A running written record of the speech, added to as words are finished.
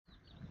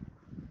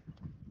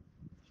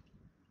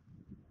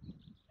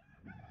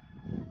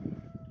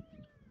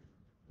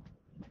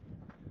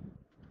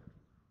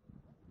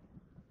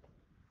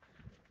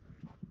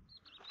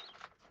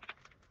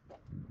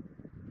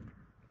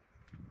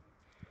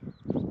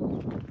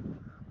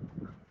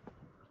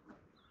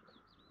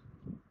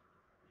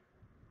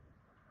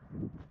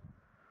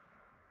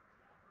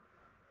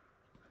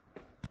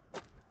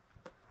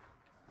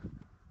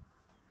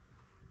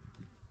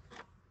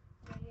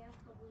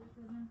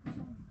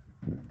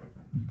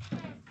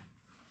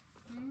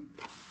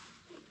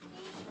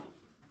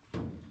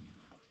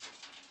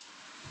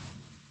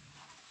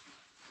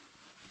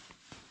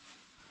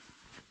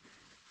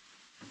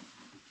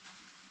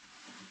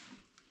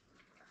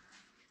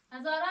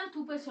هزاران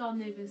توپ شاد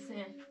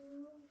نبسه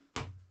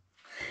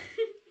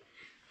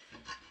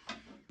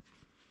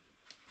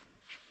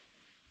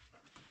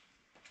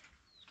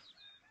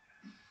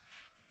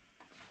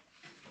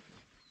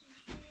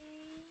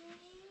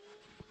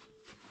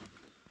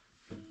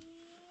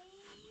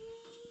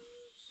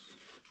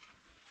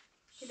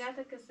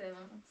Cuidado que se va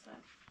a lanzar.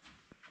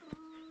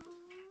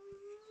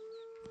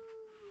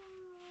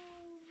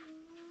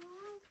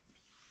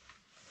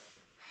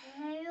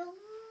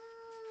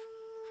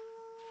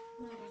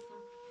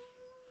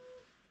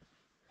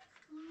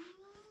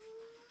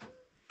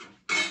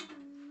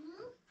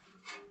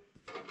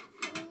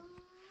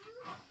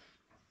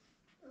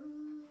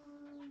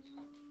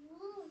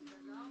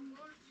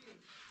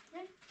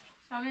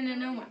 Shami ne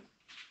noma.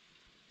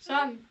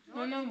 Shami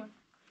ne noma.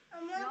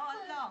 Ya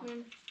Allah.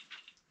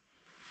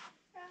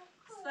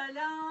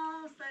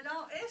 سلام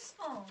سلام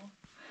عشقم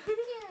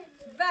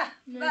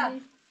به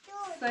به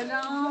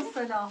سلام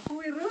سلام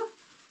خوبی رو؟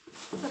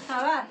 چه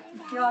خبر؟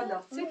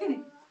 یالا چه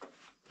کنی؟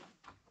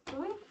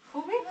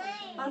 خوبی؟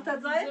 حالت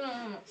زایی؟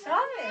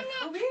 شامه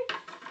خوبی؟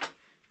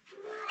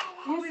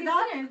 خوبی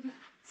داره؟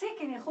 چه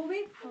کنی خوبی؟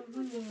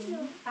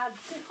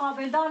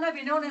 قابل دار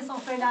نبینه اون انسان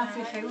فعلا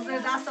سیخه اوزه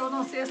دست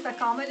اونو سیست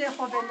کامل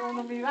خود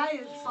اونو میوه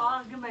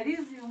ساعت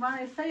مریضی و من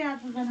استه یاد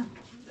بزنم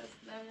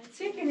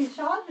چه کنی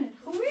شامه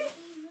خوبی؟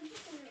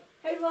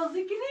 هی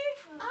بازی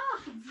کنی؟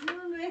 آخ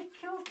جون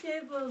وکل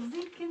که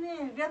بازی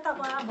کنی بیا تا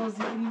باید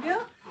بازی کنی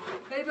بیا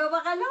بیا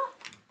بغلا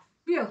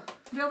بیا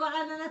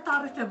بغلا نه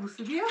تاریخ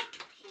بوسی بیا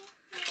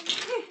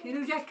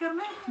اینو جک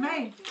کرمه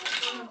مهین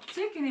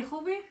چه کنی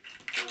خوبی؟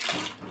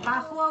 با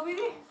خواه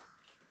بیدی؟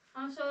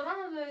 آنشاران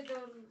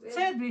رو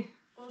چه بی؟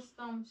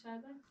 قرصدام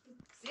شده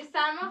یه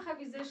سرما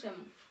خفیزه شما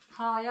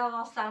ها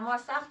یا سرما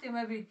سختی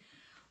مبی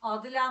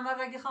عادل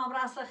امر اگه خام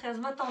رسته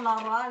خدمتون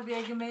لارال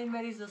بیگه مین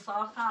مریض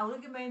ساخت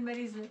اولگه مین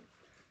مریض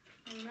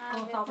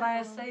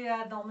طبعا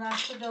سه دامنه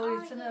شده و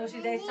ایتن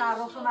اوشی دی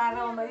تعرف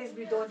مرا مریض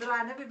بی دو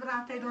درانه بی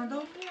برانته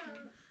دوندو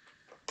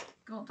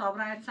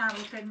طبعا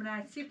تعرف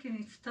من سی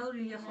کنی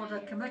ستوری یه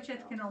خورده کمه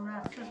چت کنم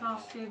من سه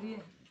راستی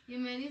دیه یه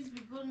مریض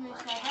بی گل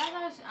میشه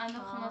داشت اندو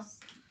خماس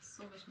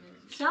صبحش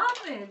مریض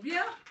شامل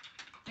بیا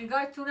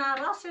نگاه تونه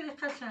راست شدی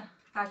قچه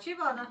بچی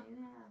بادا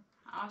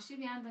عاشی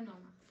بیان به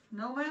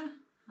نومه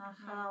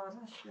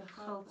خواهرش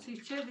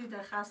خب چه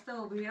دیده خسته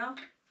و بیا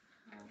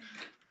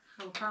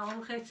خب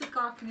فرامو خیلی چه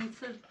کار کنید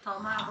تا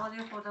من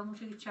اول خودم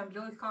موشه که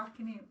چملوی کار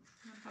کنیم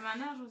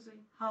من روزی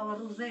ها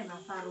روزه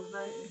من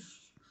روزه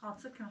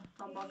خاصه کنم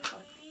تا باید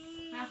کار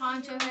کنیم من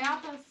خواهن چه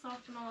هیات از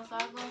صاف کنم و سار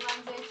گم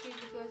رنزه چی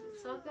بگه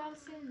صاف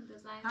درسین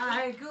بزنید ها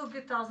هی گو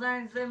که تا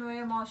زن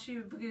زمه ماشی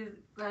بگه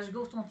بهش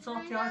گفتم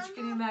صاف یاد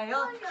کنیم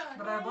هیات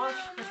برای باش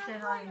خسته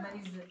نایی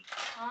مریضه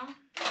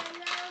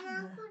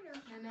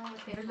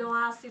بلو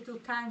هستی تو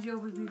تنجه و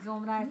بگی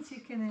گمره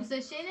چی کنه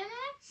بوسشه نه؟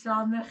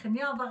 شاد مخنی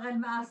ها بغل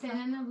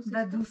معصم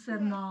به دوست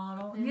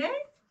نارو نه؟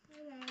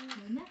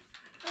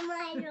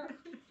 نه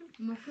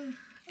مخون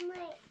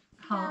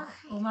ها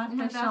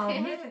اومد شاد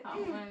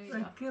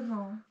بکر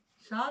رو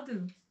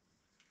شادو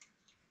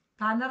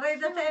پنه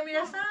ریده تا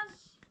امیرسن؟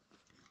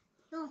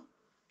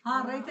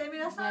 ها ریده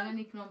امیرسن؟ زیرا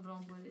نیکنم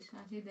برام بودش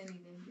نشی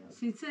دنیدن بیاد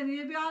سیچه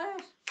نیه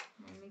بیارش؟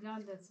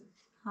 میگال دست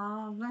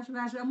ها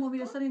وش امو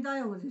میرسن این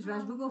دایه بودش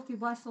وش بگفتی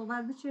باید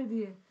صحبت بچه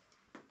دیه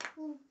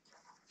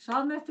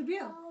شاد مرد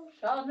بیا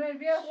شاد مرد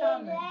بیا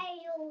شاد مرد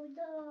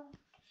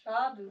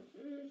شادو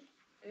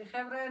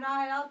خبره نه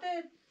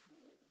حیاتت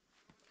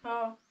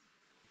ها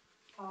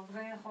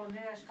خبره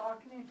خورده اشکار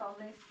کنی تا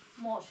نیست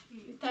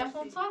ماشی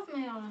تلفن صاف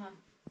میانه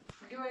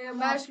یه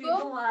ماشی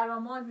دو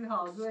ارمان بی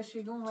ها دو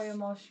شیدون و یه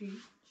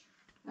ماشی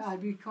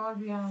بیکار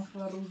بیان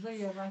روزه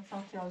یه رنگ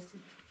ساعتی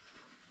هستی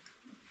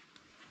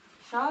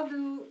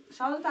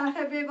شادو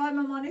تنخه بیگاه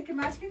ممانه که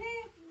مسکنی؟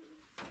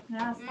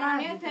 نه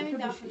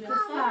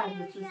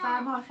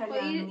سرما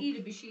خیلی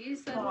ایر بشی ایر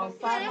سرما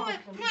خیلی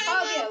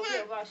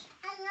بیا باش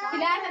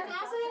کلاه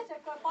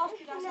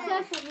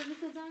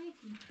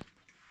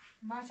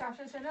من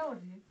چمشه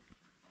نوردی؟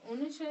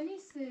 اونش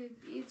نیست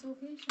یه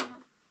توفیه شما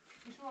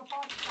شما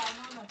پاس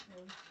سرما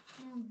نکنید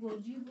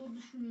گرجی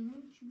بردشون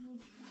اینو چی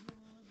بردشون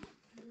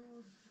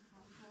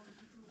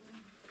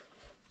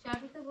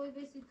شبیت باید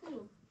بیسی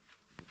تو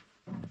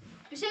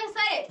بشه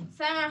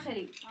سای من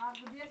خرید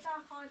بودیه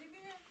چند خالی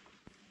بینه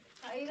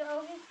خیلی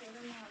آهی سیده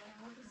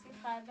ماره بسی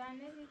خردن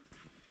ندید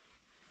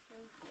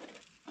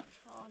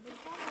آده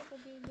که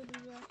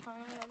بیا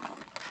خانه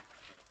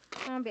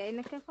بیا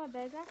اینه که خواه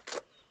بیده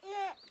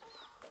نه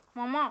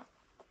ماما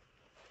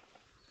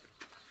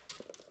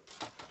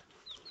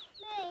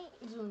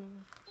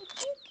زونه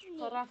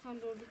تا رفتن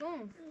دور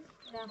بگم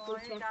در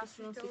خود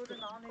چرکشون رو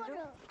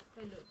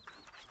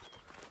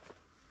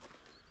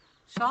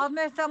شاد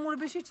مرتمون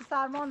بشی چه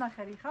سرما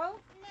نخری خب؟ نه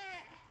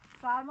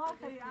سرما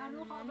خری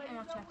انو خواه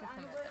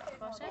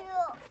باشه؟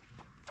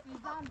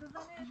 میزن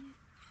بزنه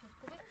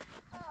خوبه؟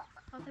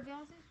 خاطر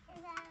بیازی؟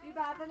 این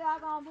بعد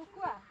لگام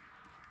بکوه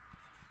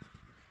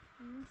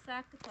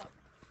سر کتاب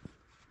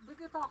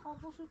بگه تا خون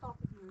بوشو تا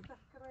بگیره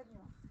تفکر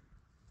نیام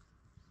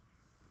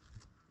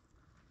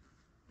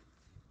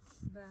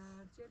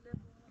برجله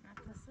بود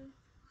نفسه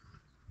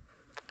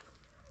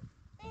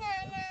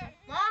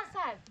ما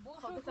سر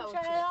بوشو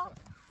بوشه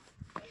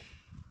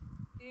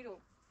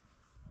دیرو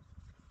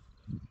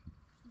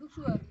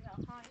بوشو یا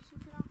خانه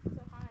شکرم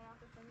تو خانه یا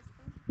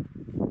بسنستم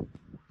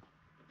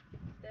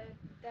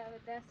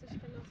دستش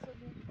خلاص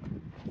شده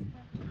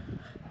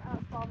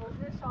از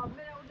بابوزه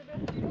شامله اونده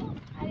بسیرو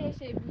هر یه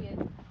شی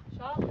بیاد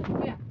شامله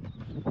بیا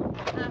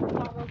از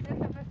بابوزه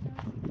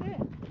تفسیره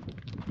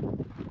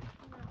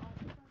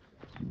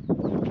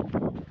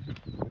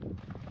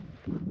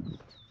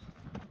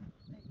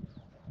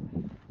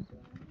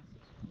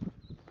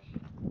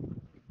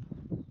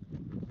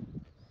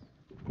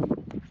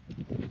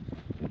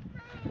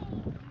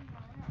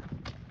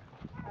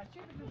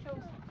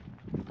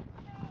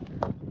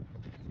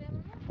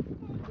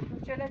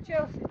چه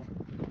اوسید؟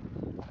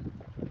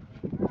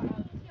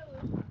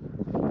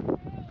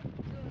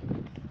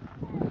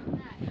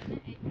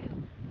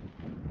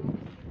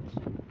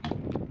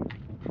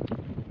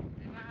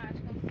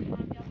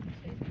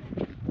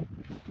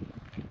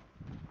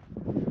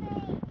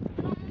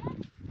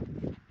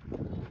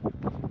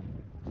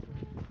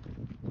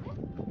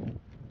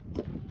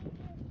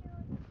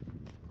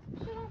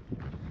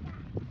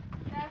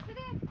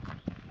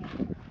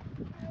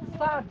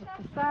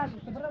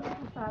 سرد که برای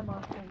تو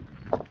سرما کنی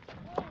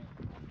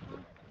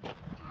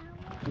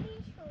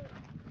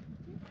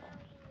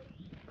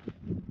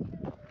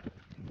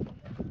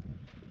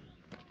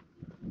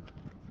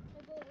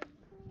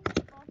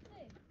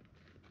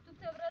تو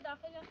تبرا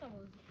داخل یا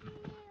خبوز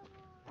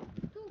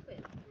تو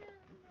فر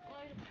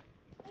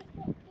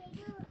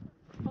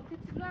خب که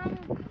تبرا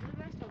همون بگیر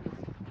برش خبوز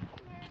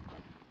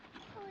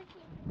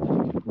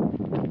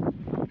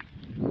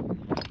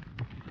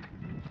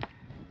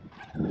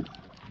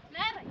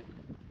نره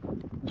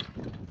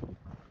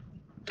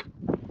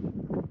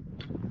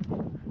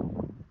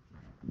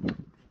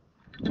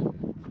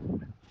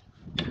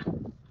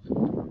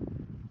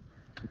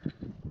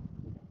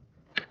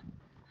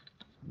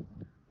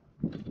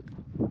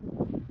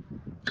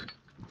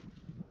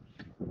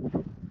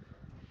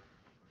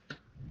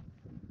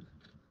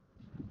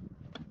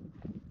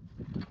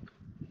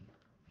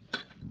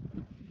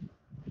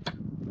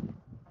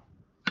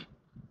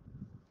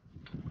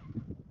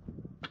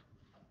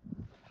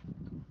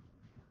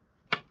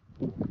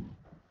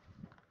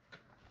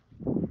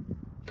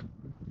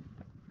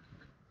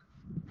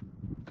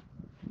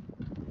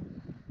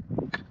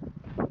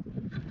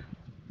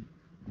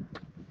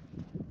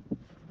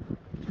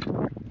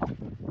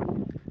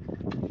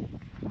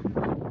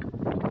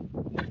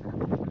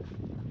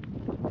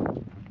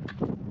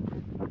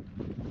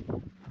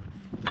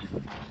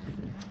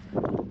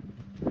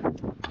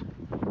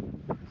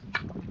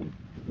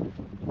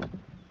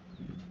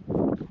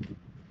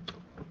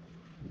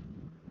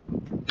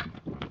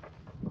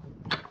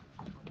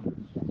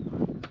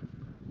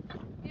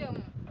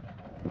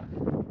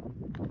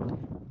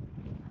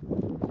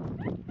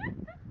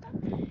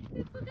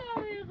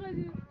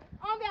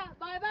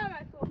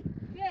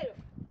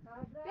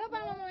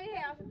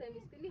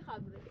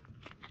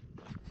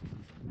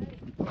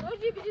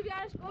بيجي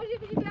بيعرش بوجي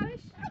بيجي بيعرش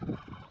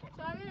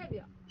شامل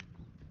بيا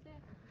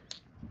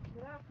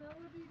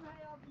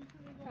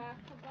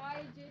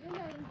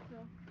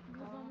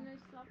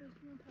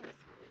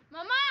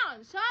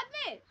مامان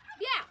شادمه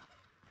بیا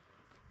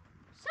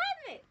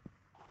شادمه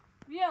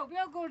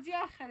بیا گرجی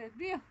آخرت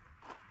بیا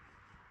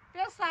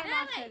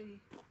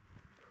سرمانسری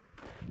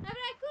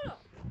نبرای کرو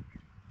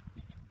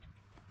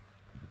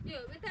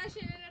بیا بتا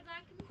شنل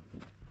زنکی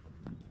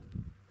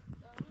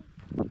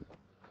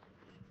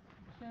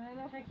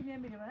شنل فکر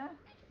نمیریم نه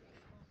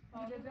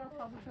میگه بیا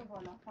خابوشو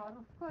بالا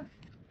فاروق کن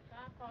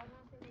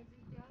فاروق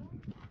تلویزیون بیارم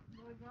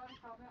بگار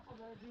خوابه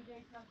خدا دیگه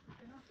یک لحظه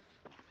کنم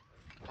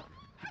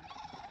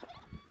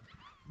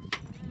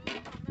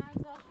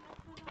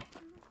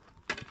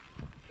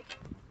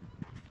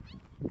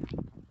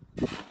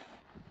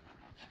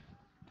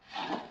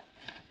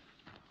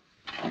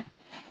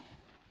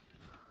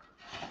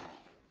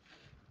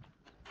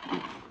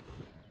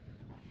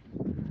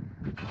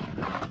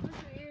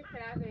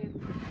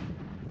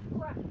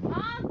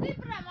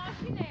زبرة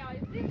ماشينة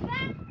يا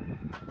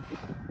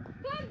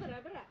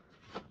زبرة برا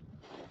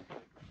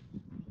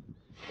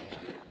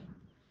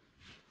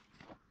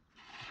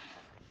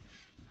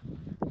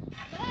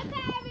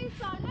برا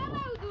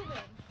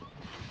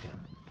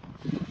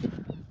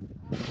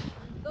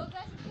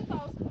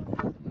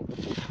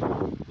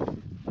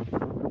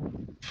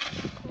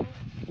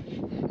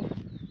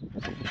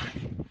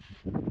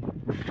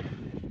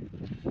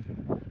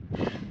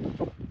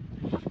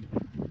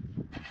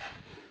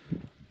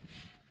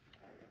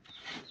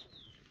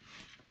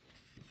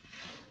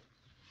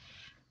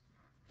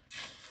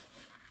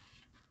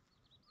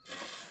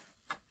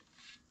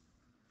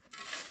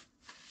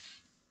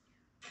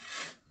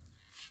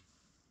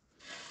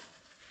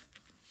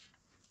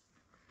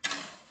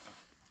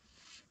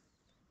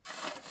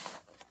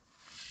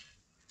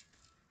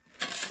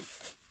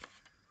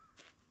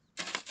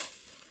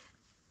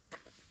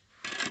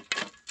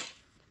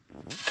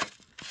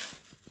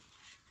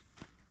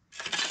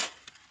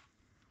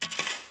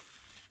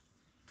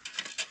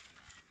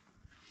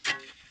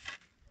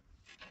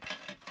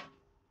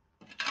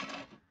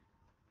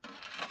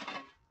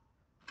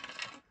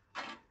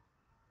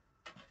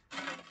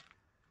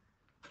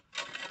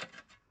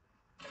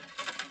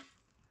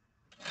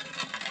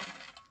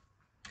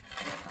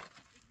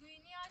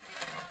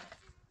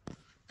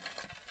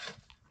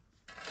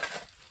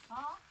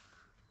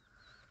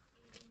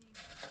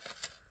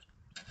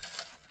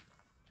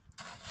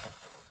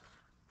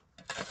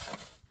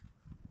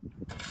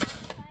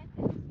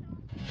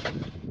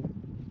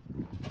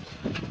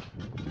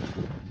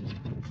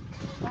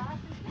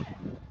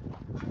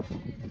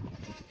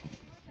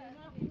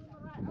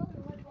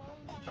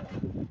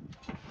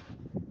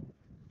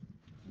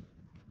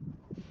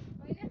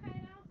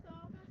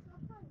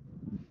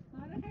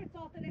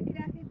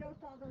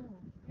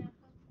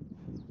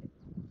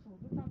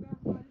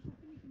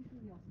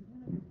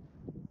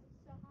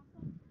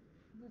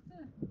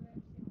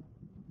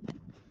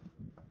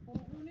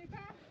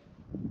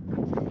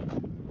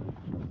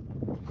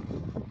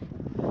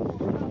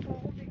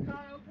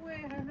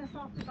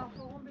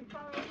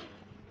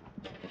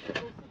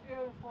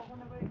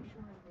خونه بریم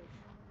شونه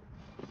بریم.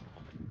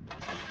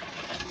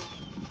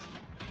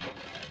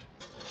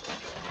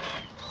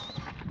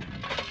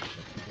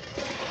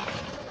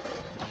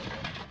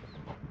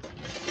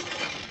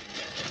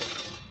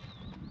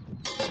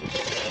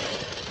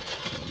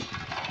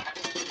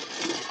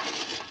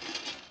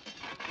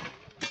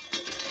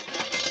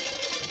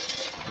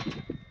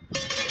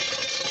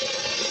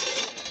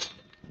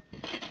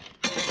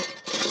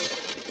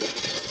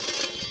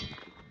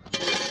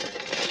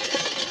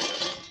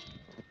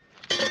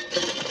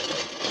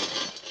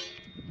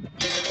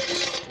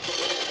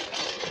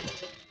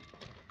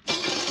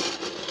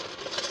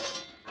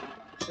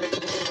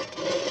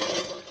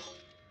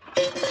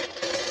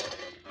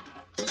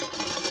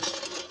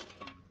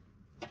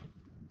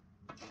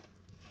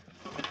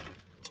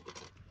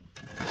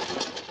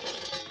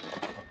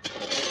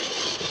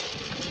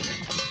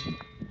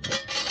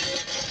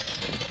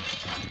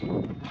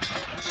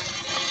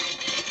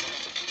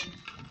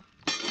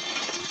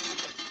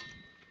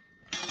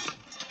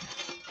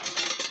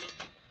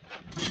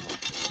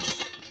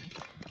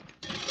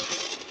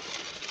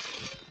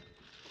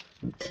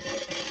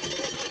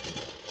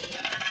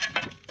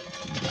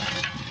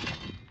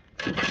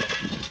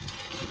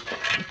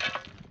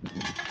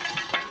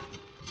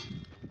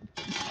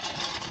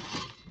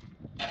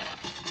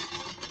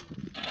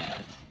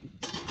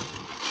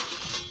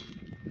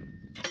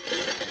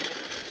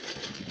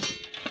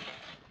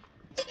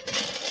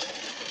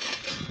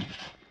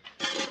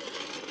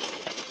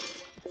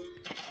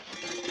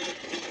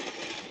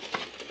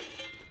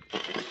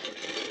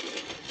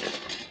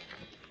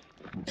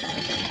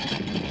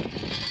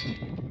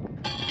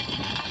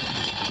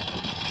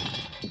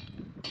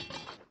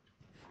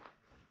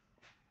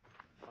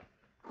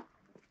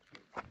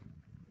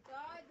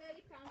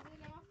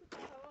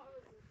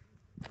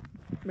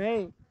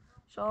 Mehin,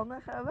 شام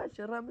خبر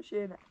چرا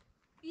میشه؟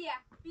 بیا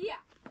بیا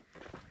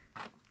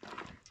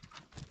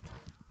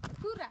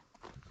کورا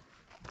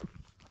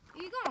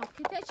ایگو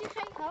کتا چی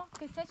خیلی ها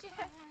کتا چی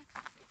خیلی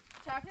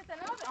چرفت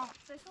نبود آه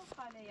سسو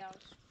خاله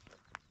یاش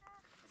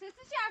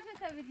سسو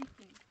چرفت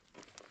بدیدی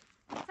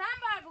sen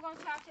var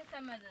bugün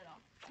çarşıtamadır o.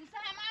 İnsan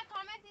hemen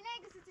komet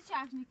yine ikisi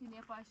çarşıtını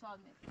yapar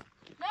şalmet.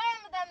 Ben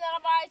mi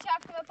demler bay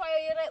çarşıtma paya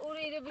yere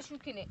uruyla bir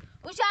şukini.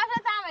 O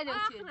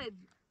çarşıtamadır için. Ahret.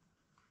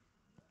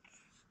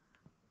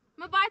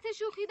 من باید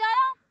شوخی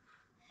دارم؟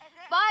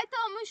 باید تو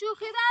من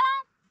شوخی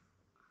دارم؟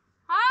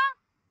 ها؟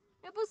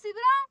 یه بوسی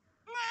برم؟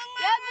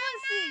 یه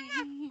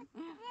بوسی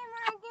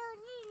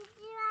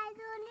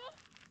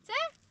چه؟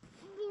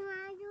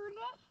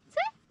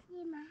 چه؟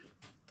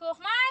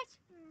 تخمک؟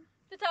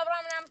 تو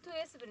تابرام نم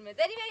توی سبرمه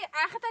داری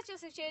بگی آخه تا چه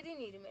سوچه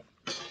نیرمه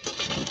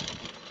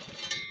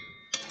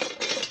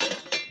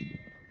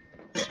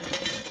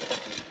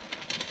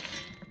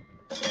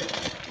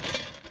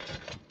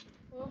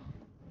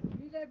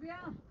بیله بیا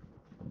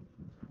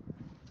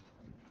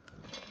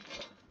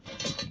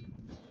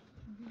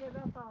بیله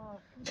بیا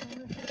تا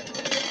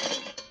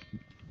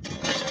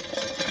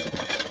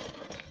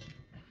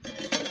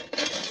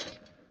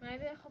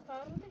مایده خب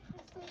پاور رو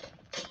بخستم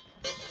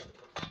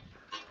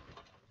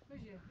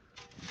بجه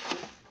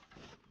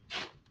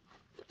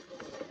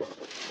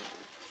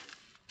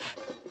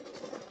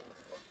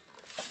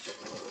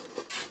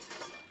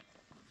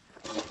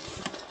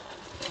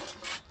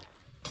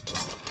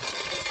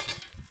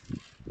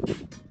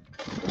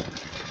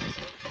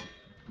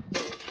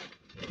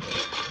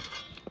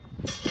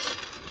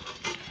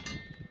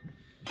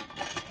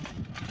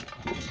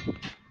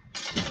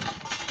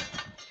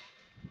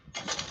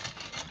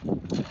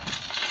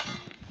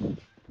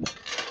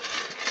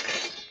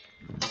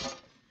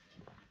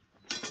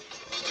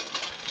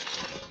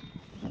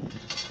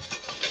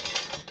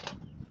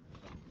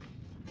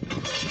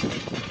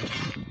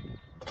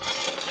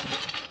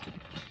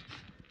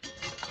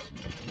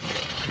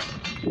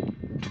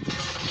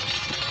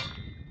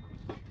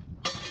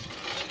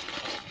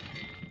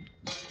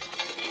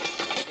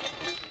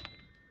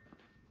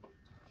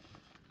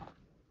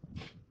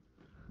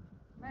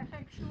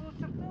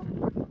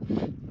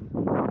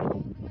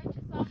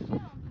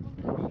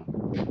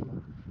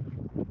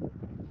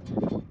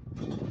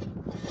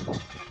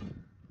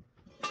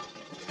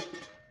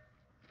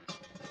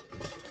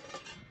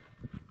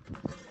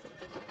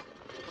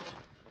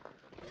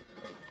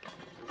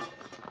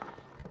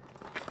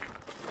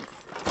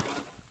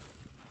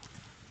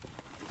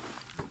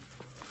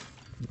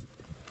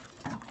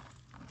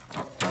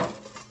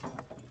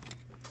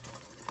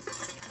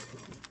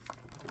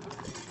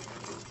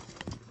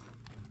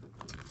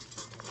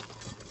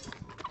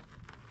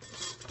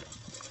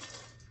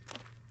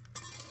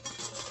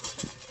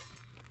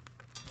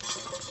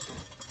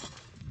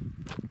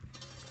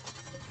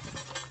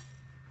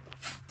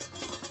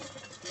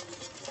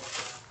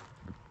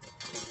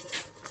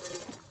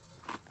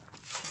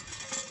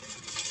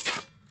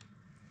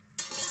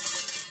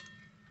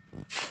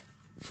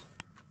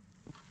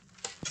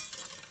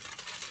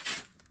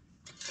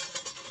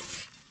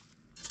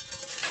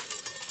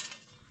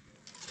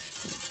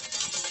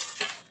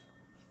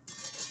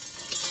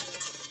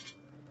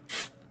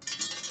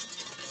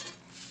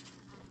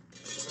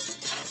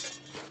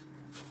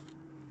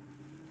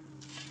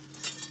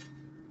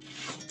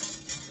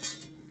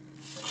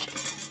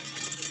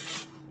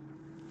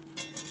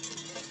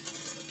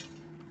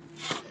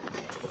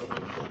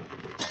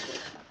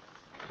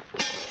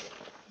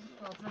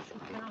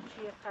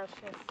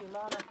هرچه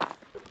سیلانه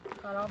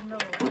خراب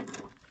نبود.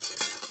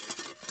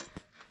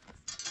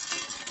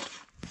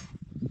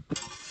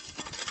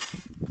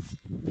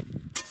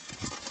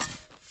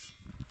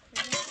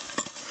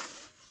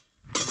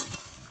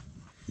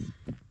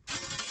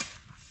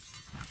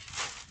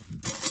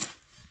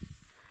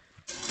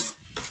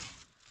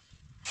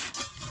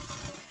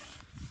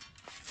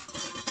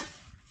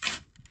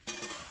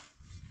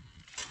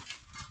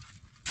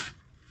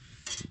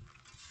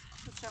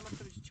 Chciałam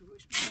odpowiedzieć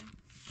czegoś.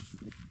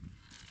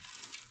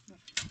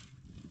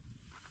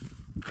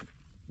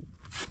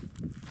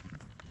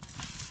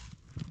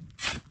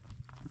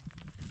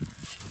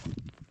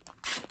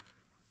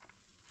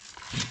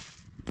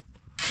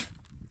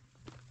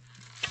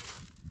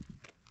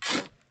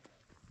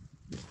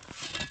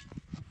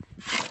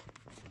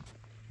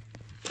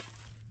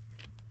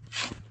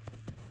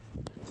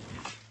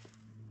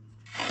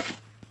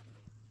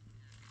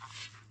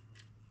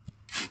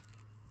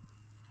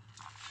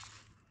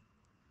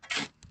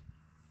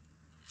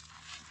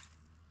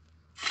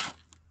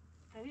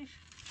 Видишь?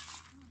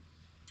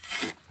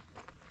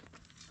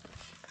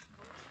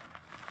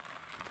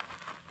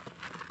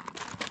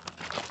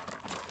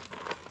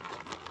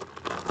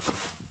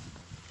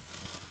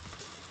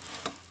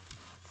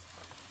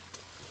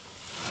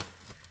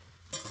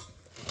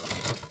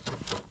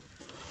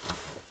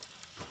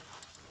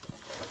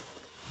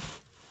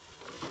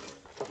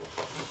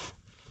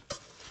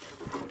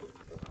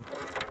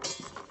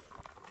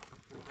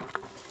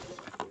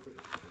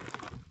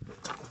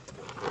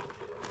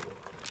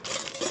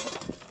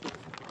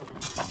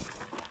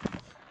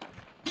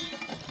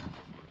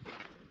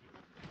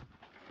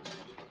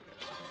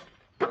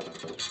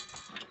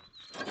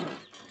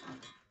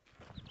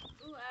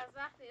 از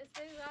وقتی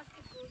استایی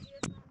وقتی گوجی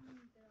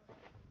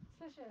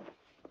چشه؟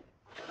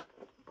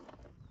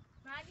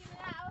 مگه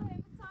نه او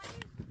همه تانی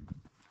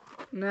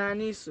نه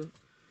نیستو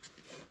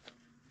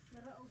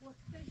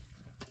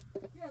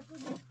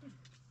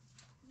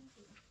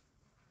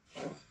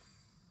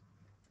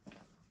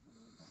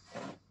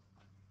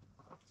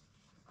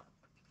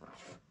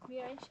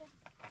بیایشه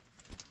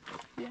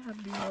یه هم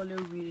بیماله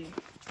و بیری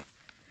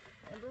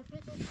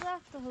رفیق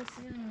سخت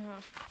حسین ها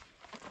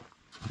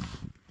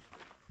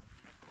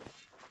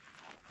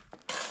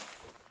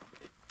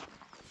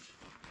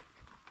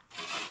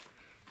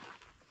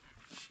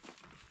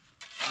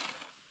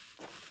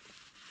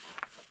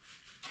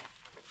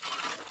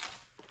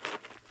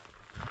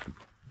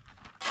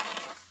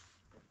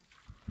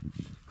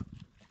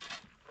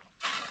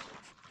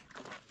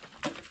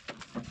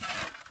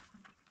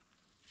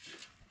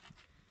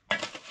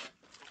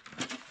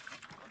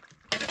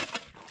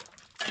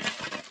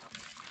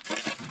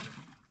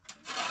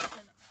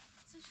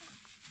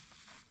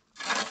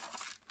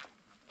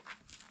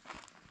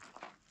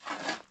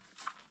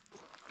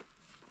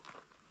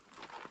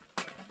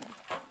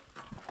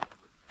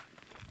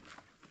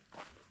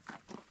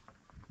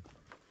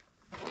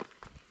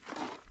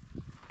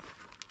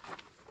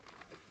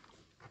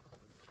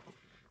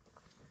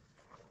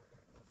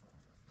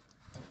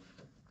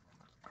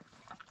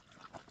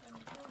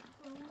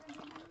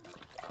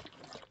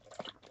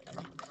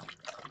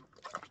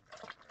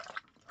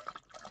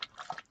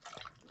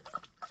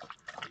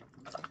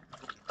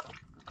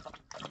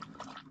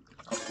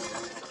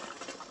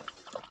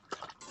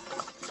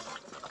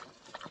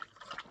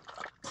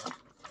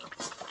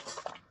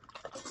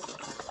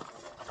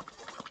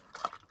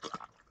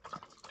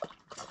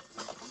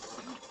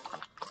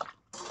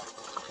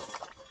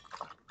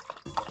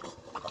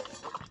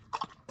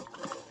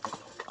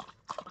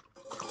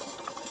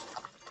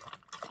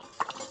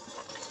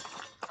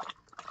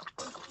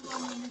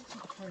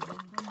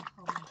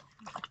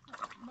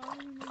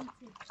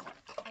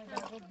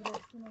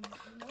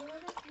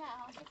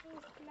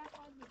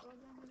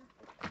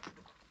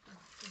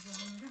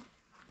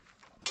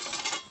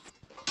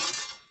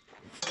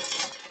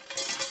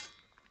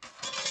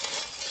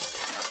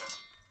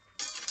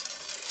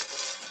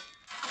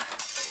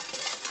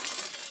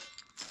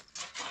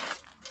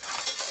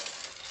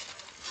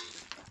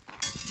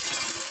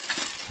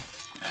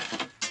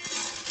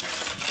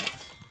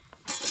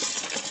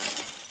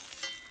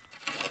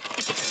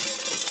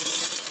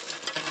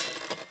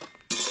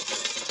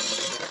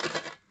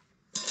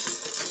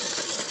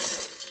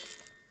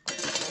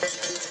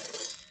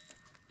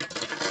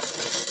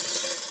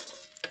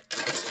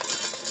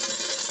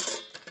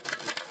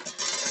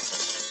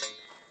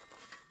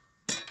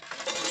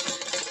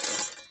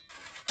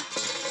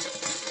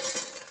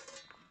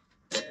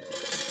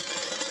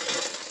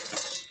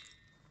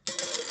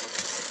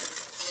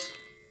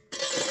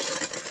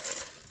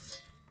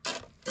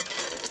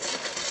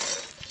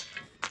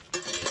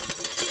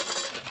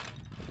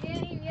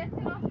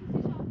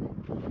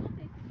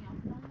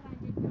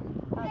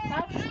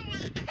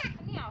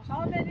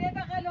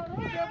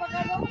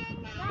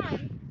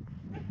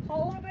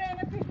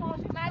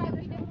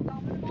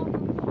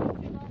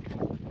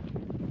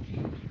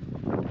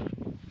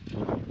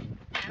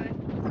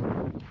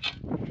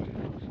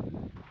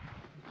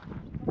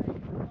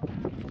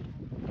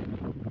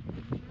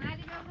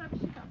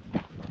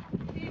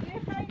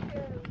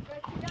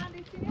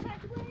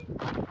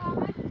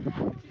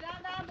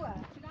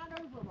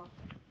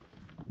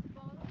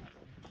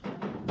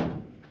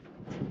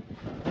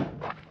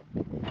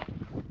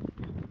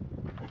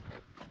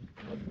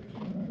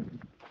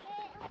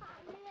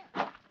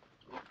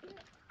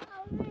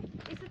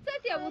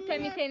بوته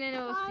میتینه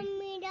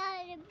نوستی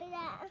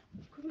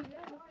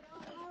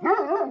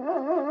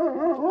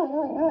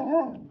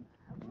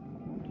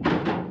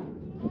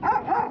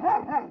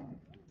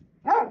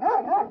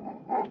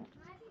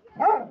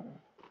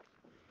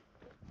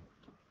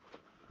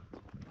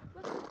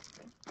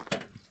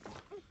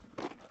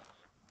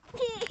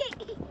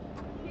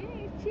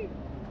چی؟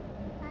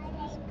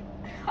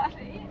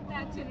 خاله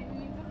در چنین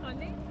میز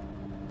خاله؟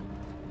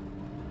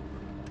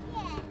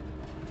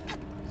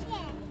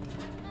 نه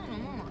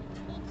ماما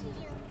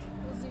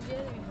بزرگه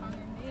میخوام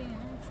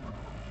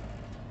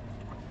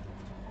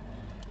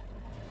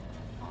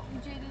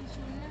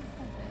جلوشون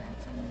نمیخواد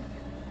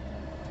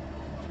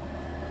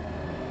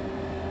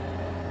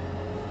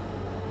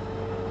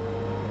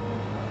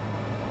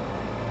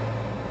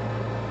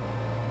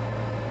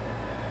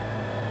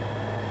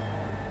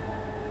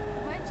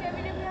باید چه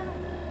بینه بیارم؟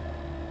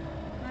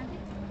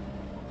 ندید؟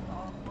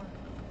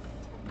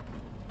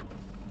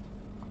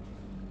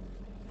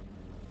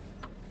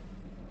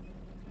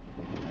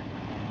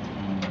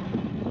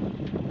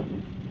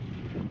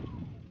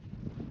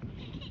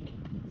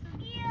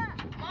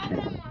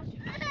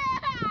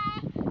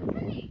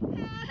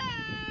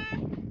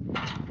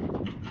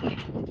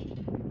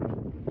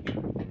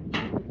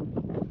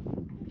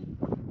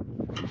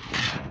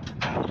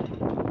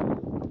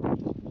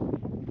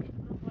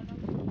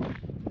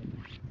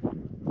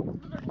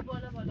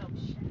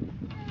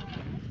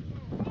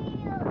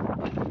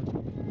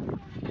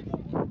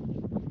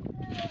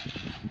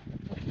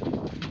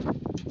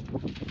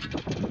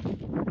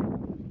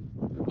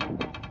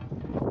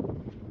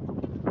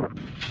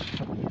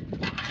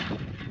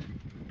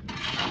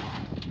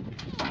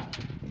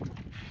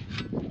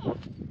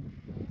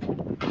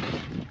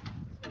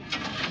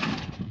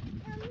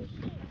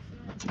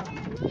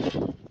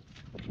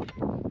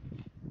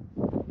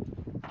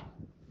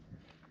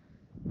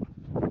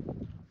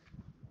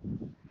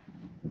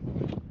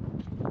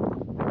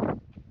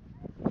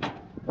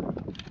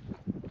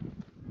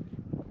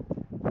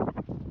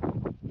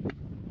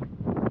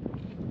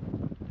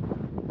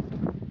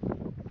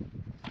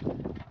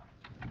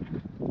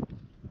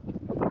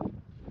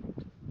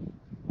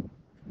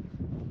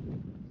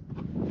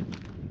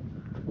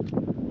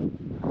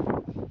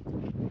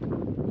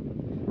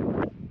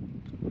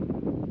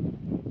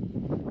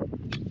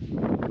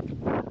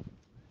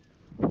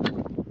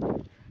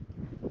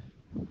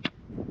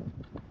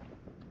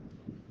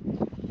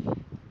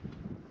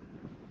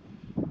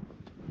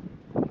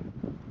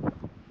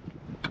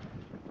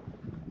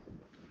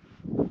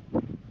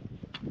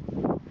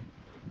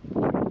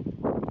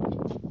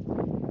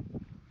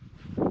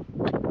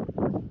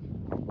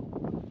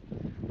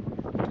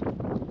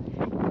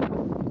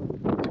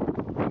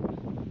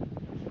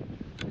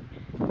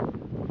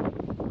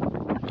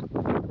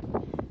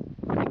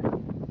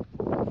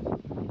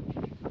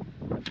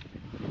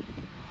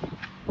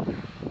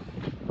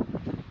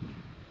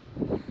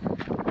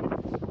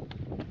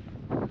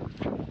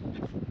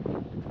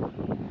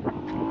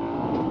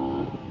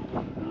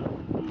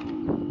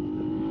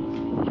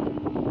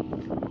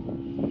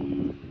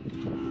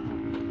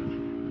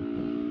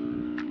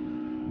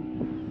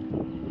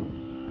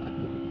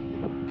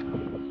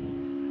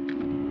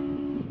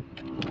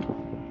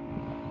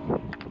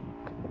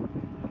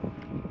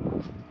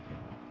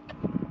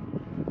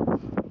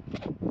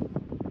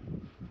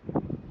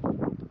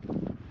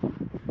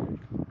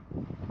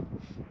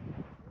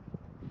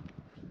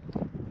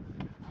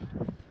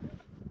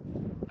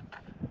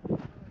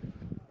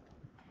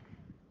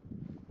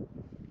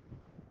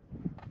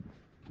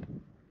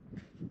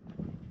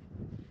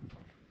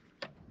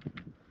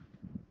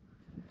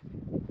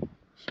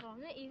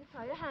 شامل این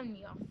کاره هم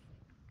میاد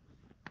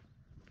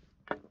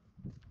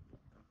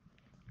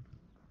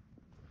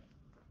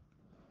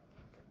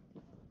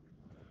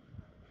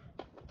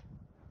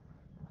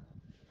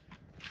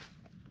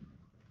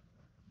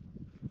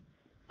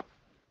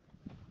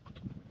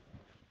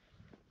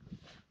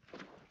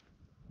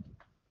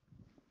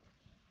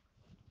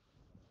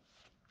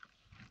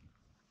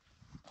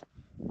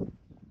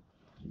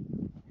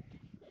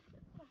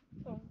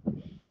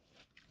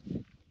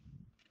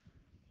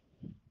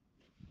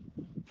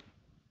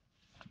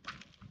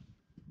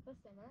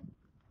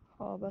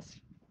ها بس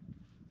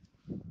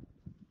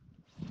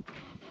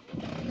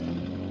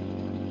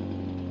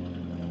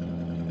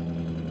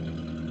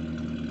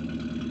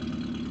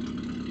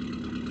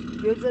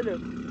بیا جلو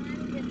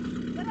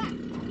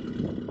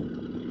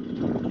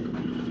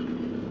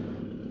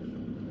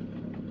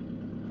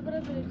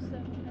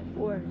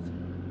Where?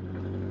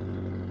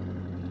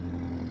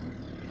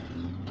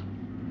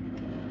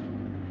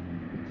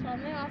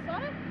 شامل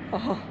آسان؟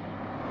 آها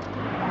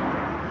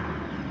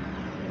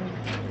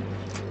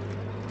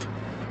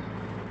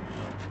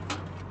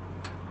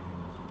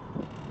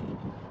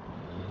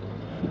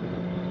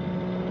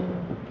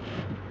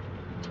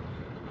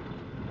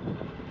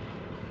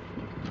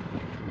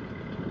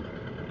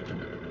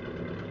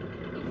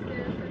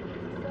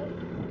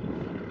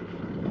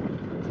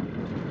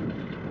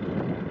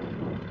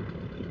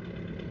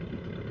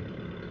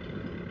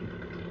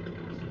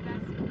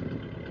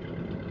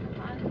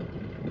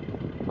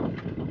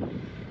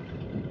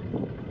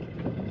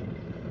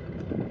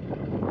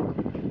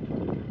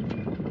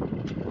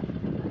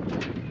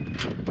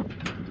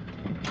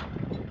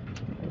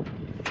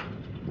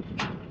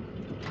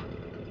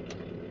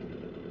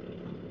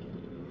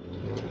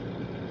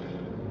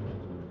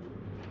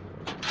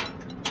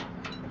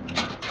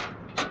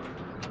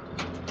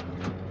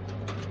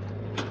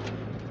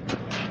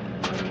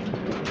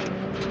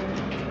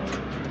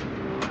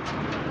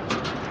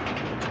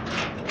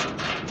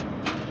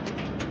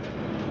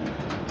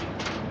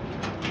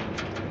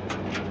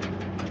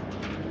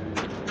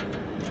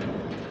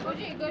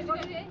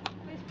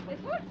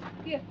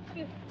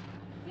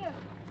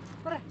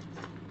برو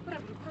برو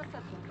برو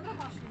برو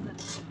ماشین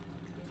بزن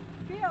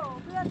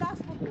بیا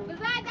دست بکن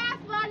بزن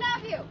دست بالا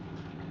بیا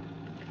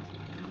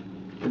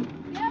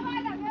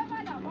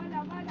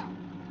بالا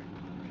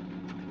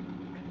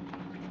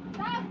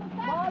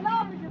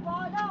بالا میگه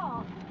بالا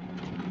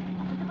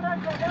برو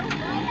جلو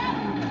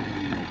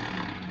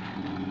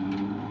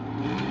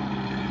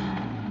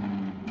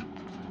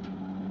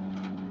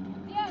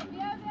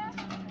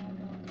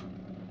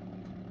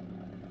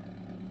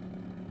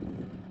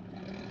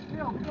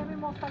بیا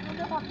مستقیم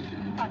به خاطر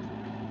شروع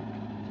کنیم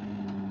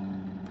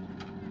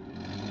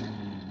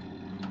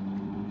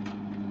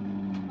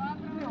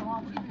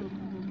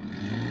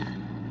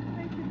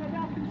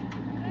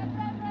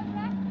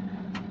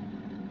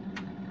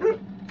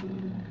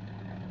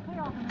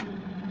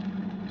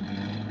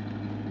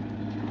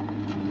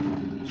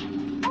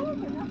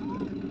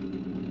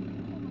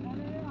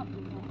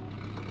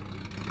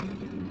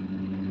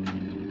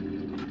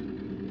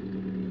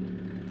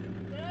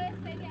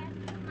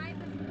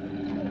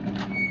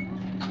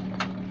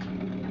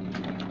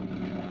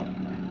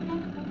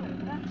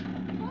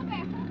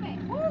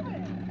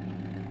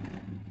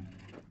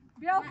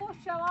بیا خوش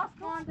شواز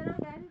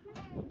کن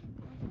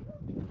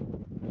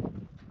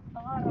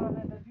آقا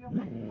رانه ده بیا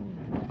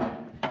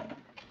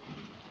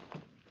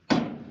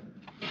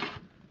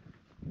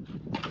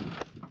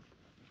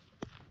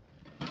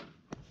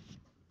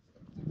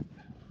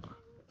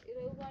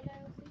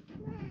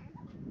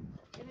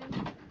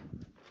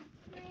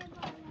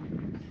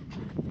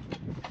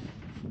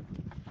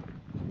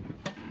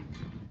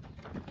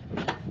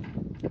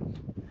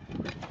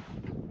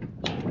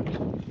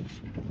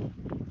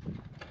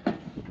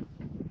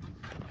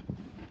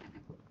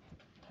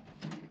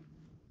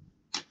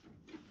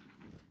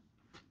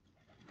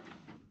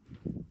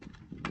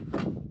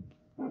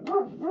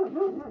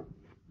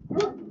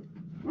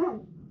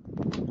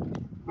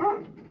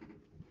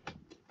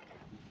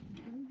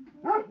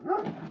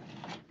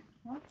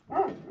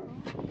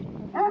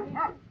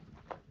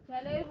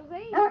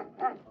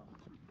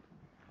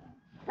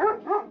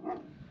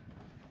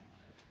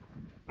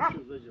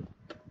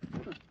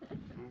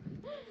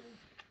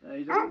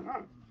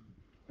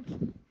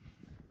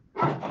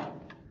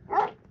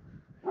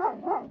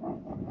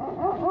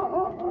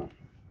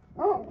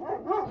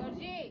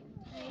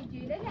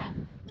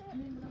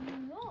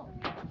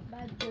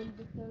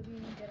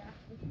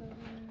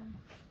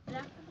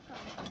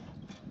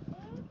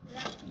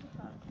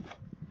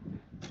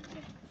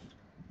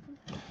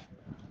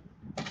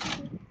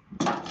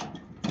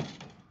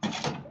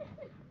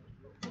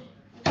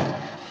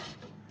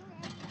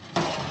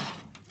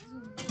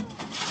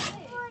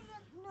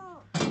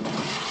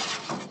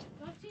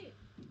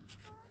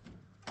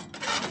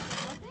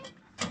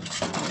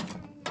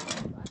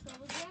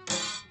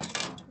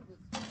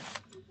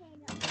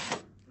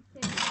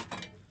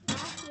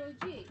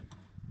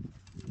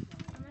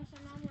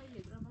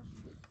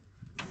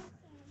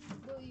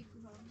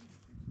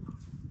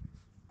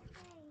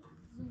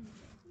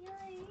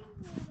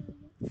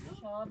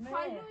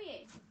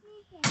Paluje.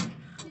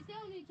 Sitte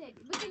och nytäll.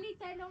 Vilken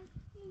nytäll om?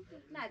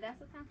 Nej, det är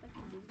så kanske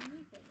inte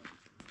nytäll.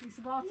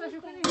 İsbatsa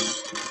şu kadar.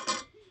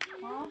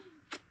 Ha?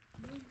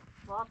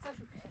 İsbatsa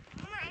şu kadar.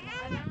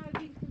 أنا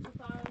أبي كنت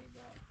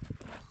طالبة.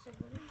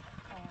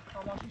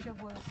 Tamam bir şey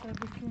boyası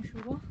bütün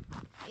şuru.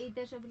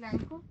 إيه شو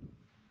بلانكو؟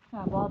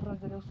 Ha, badra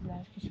zeliyoruz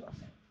bilen kişi var.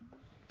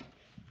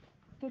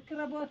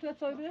 Tekrar bu atı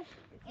soyabilir.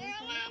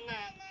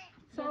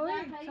 Soy,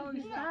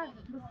 soysan.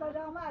 Bu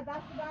sadama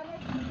ders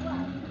vermek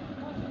var.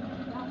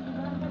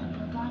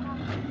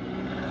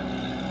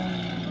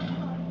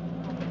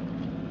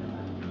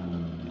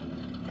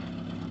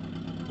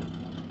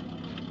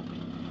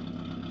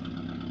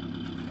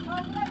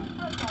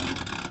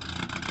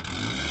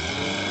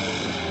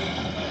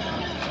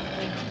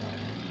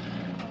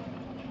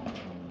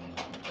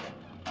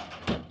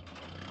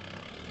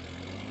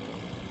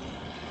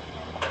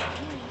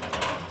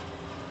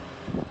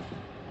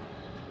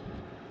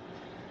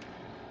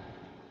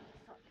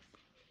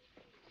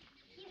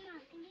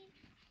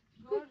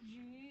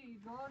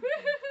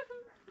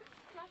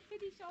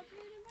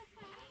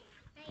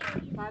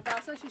 بعد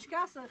دستا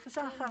شیشکست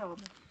فشار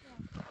خرابه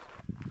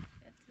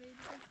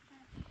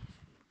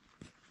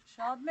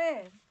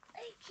شادمه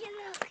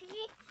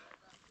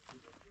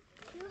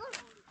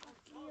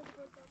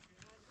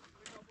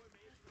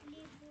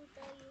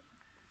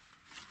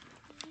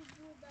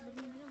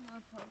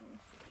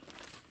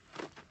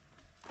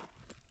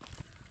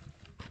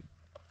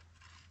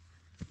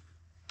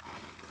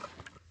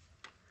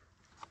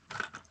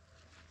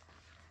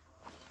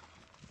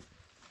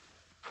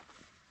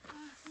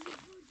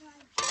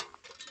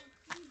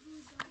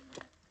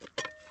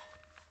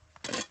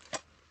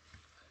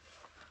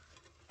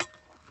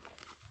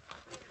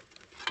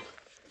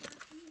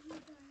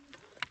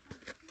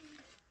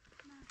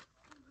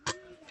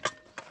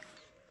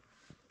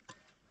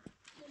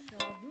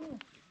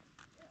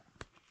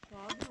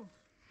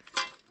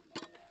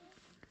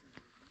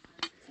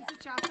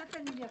Çarşata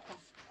ne yapar?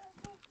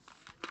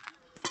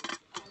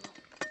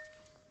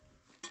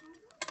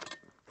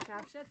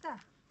 Çarşata.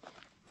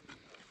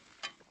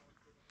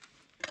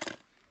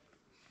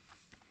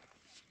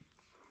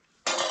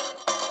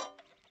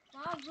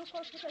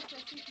 موضوع خود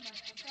تسلسل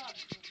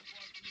کنم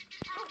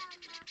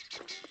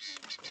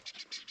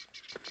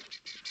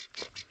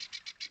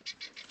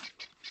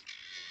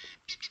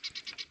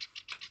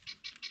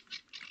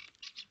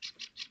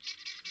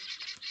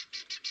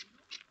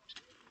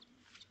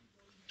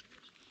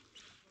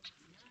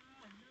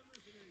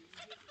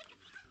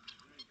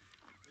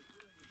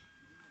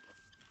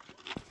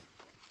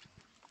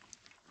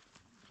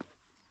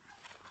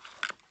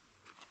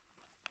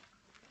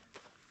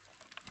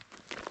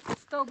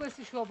تو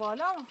بسیشو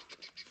بالا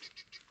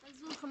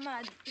زوخ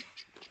مد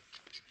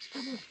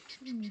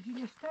میگی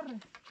بهتره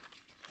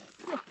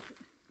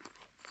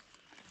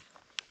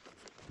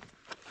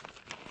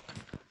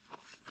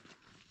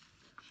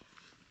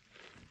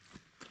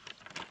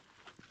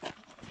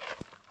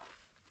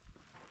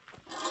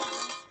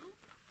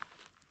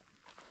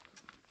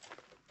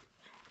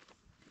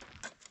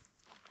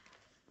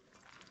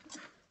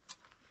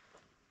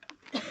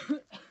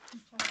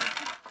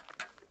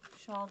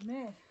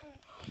شادمه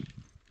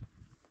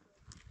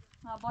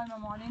بای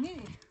ممانی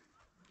نیدی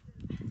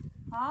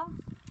ها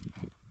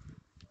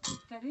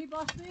تری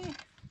باسی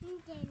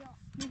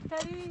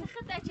میتری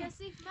خدا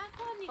کسیف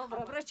مکنی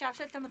خب برای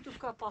چفشه تم تو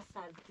که پاس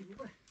سر دیدی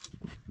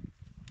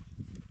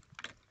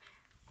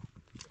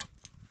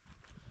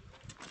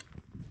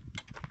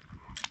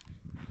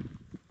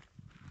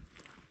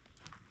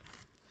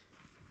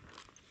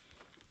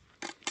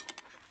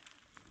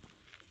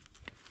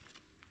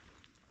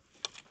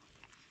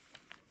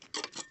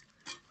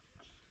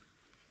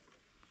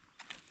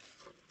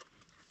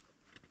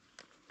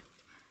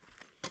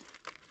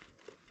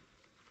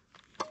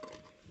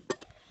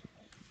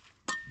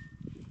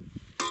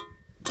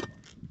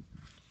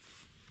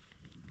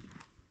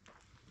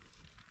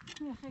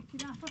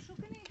خیلی نفر شو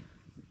کنی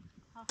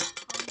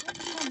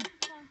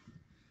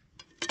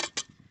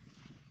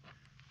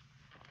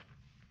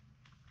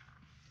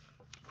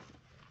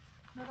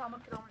نه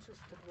ama kramı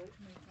süstürüyor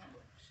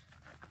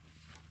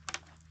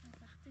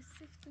وقتی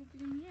سفت و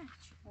گلیمیه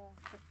چی؟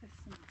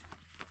 تفسیم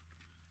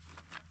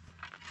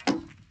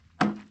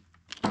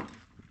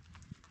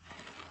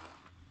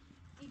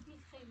این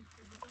بیت خیلی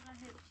خوبه بقیه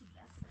هر چی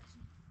دستش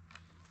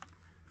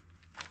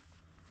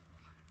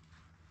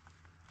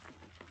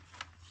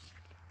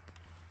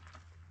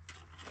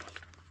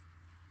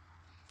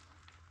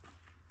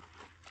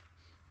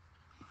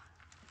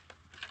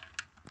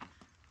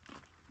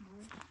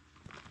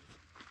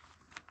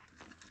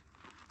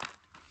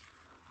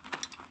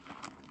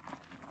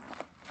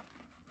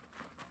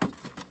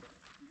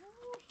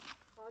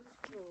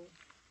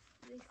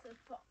لیست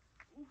پا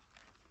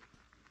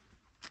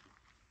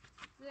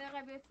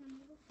دقیقه بهتون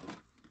میگم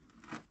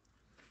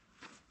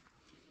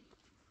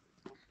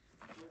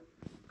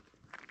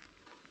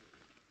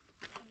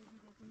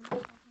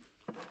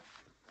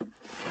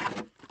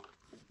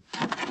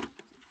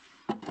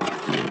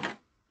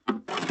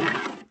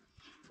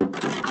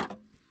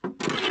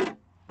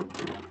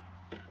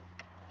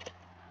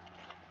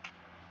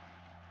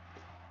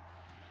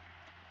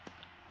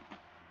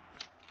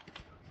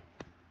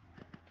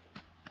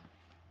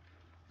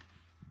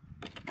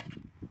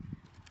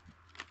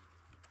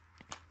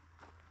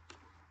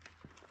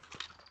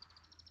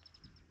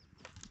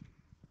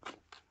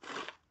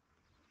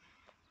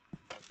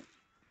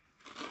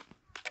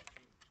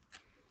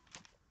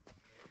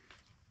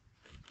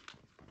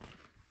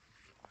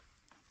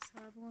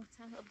صابون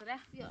تنها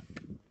درخت بیاد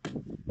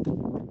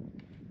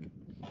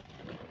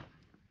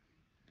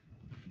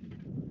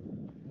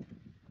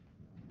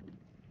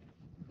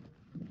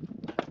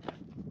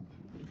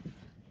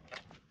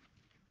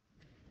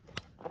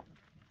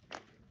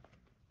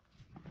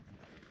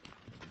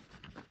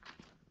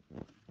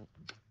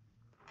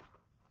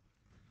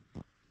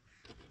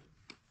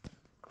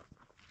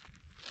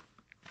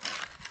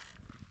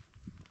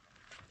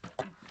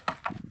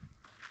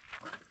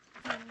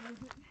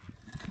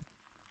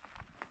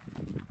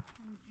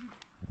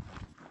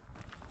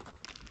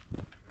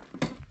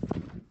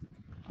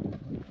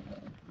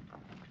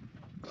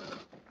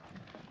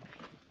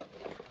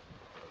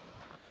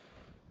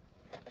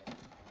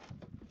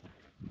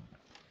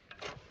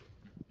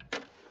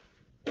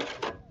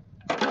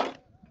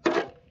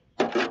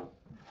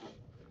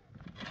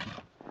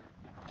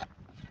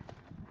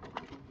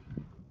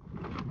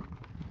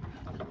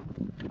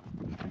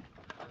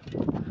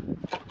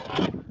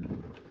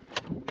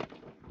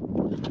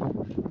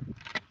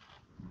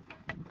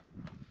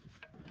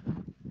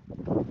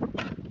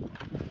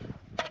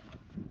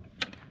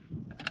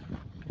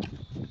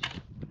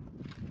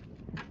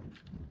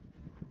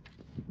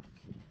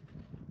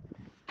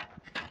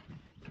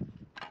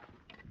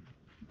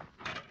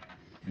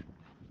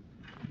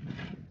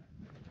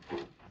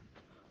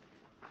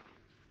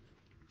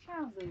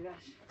چند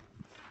زیرش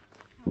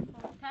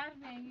تر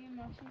نمی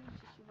ماشین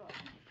چشی با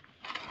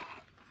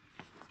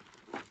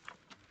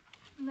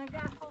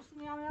نگه خواست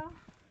میام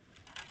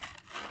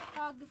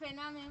تا گفه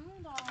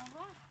نمیمون دارم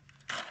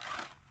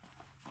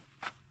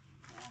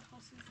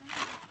خصوصا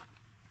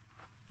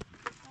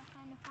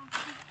خیلی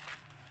فهمی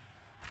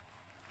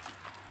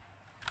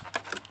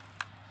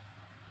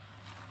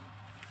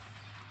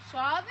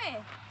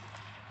شادمه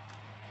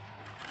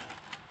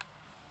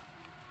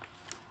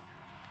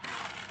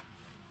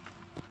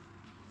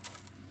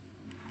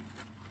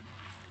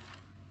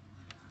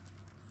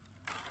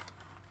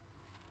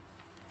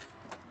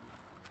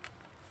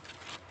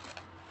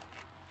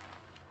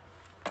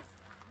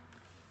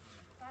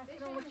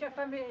Não tinha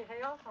família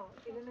real,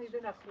 ele não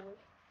ia na rua.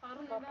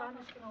 Papai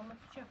nos que não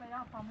tinha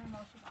real, família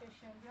não se tinha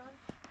cheio.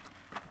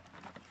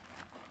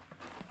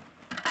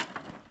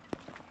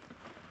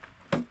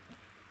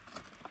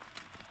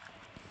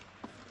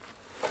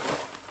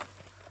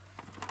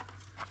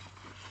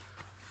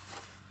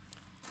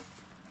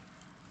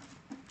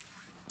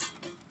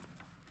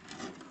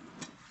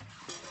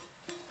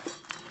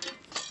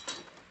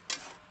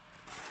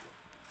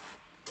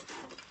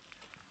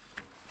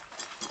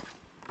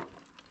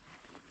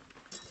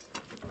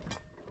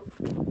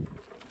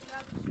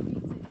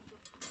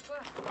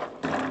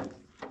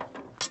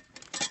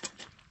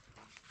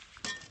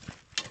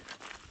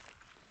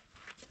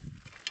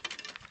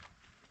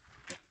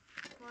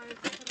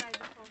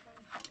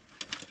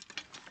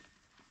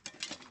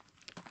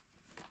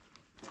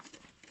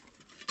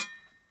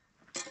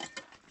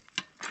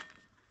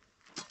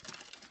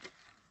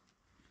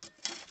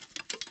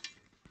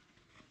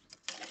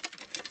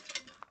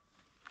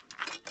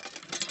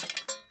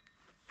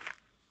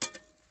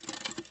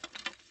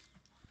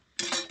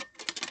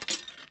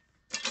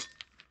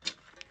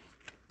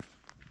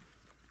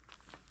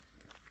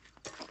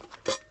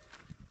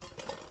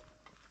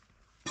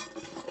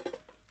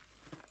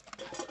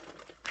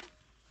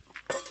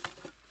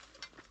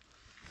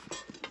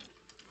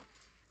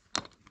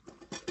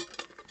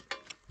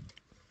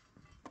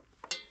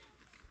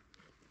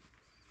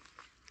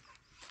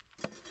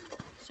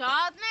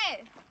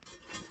 شادمه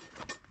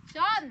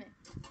شادمه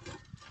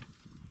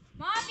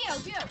ما بیا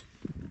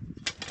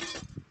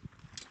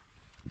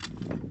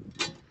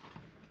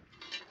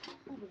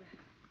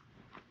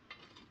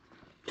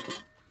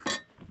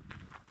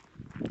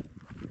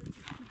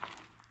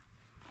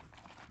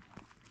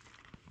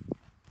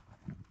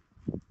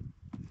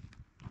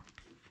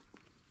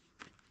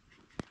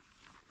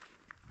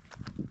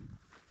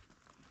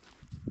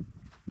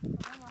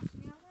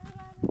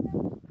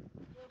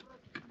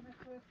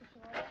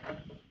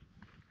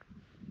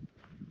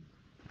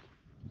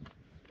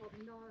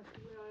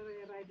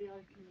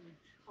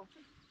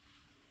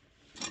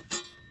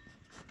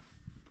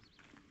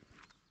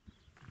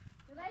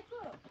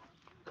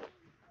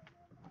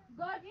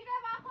گاردینه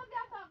و خود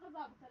یا تا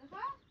قضا بخوره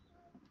ها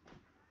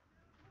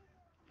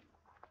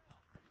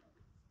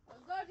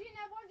گاردینه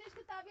بردش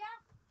که طبیعه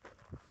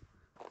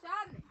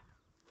شادمه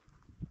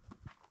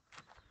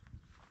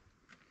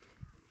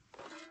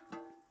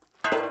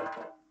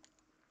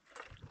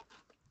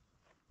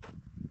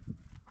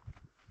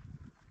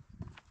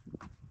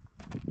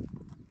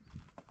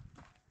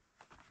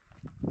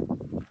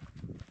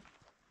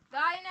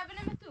دایی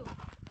نبینم تو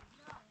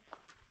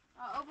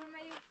over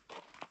me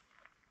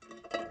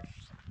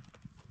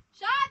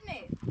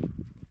شادمه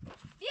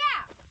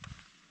بیا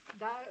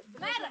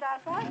Merhaba.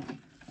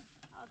 Dersen?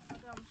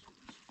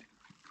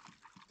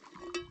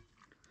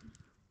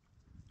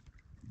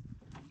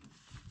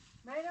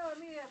 Merhaba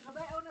Miriam.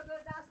 Ben ona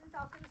böyle dersini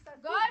takdim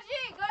istedim.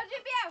 گارجی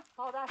بیا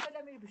Ha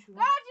dersen mi bişu?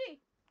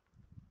 گارجی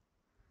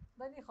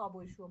Ben iyi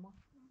kabul şu ama.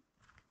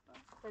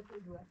 Hep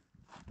ödüyor.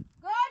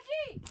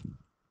 گارجی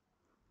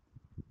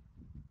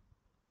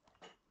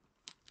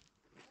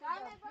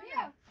شادمه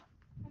بیا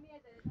همیه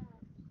داره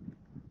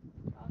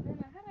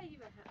شادمه هر ایی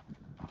به هر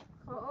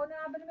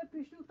Ona benim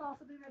pişti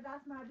tası bir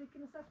ders merdi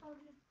ki nasıl kaldı?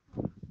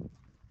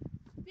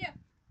 بیا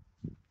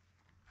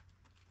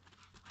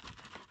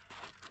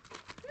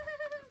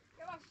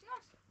yavaş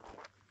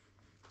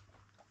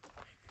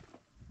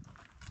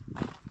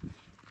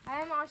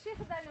هم عاشق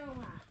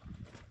دلومه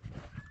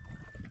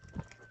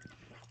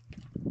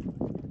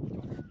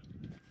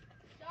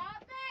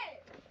شادمه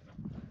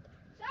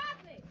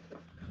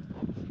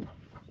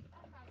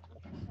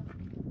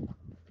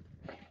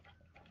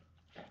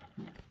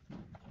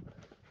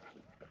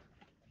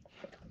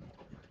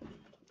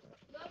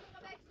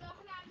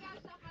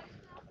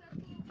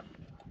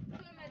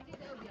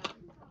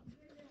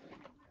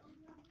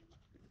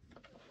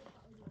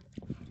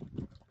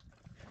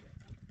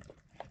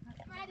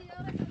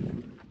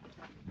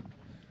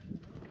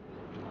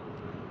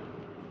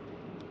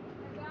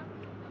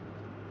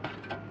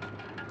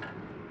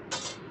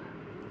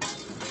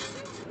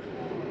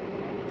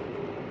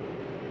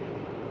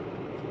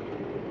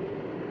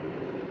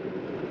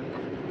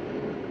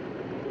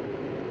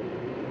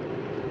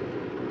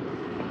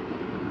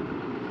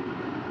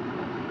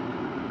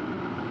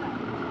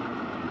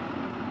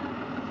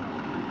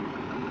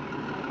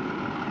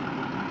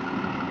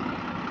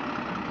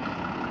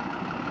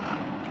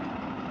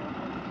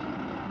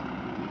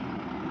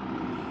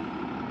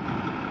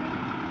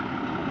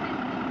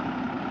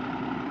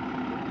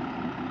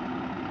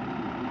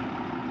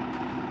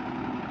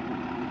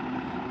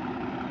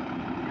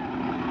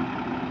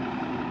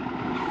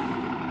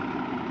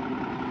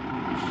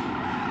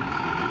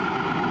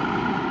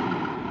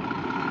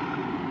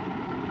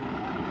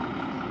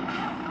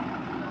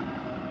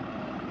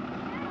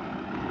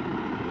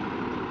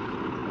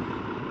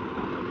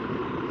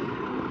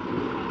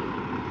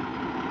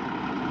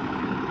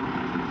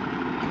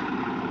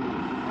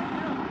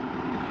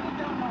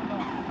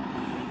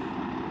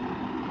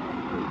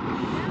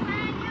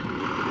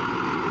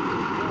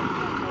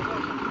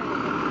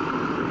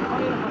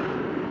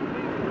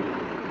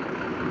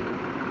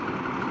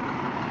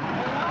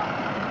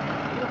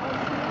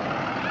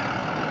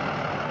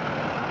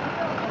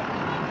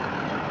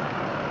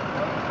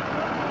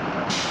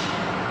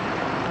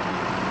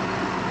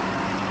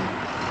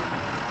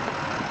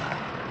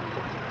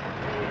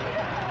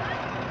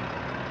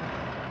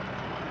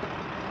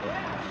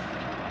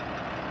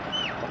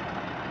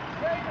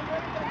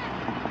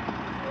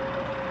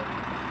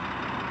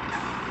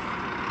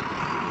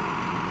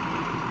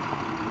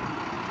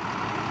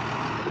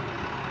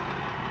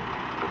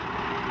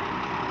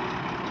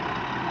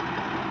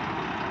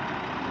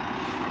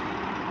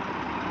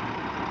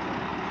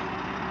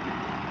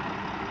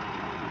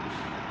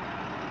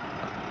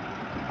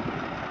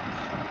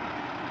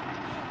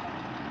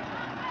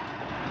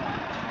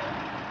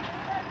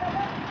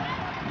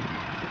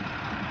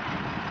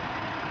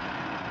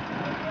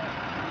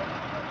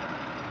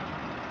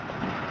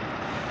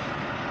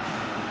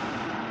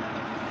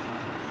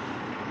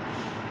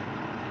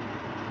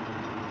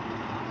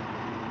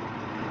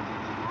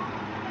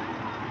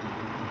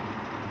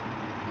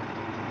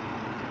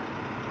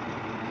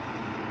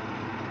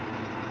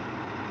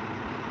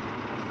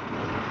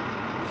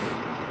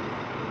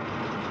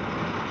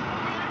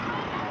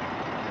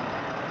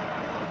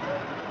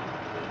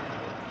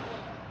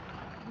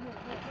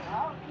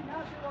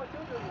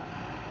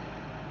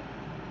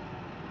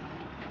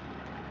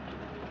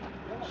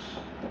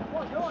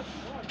یواش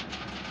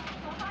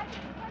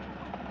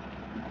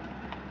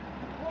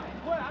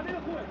خوه همین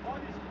خوه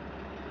بادیش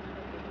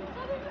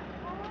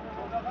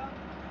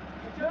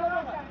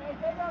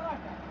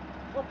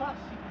خب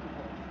پخش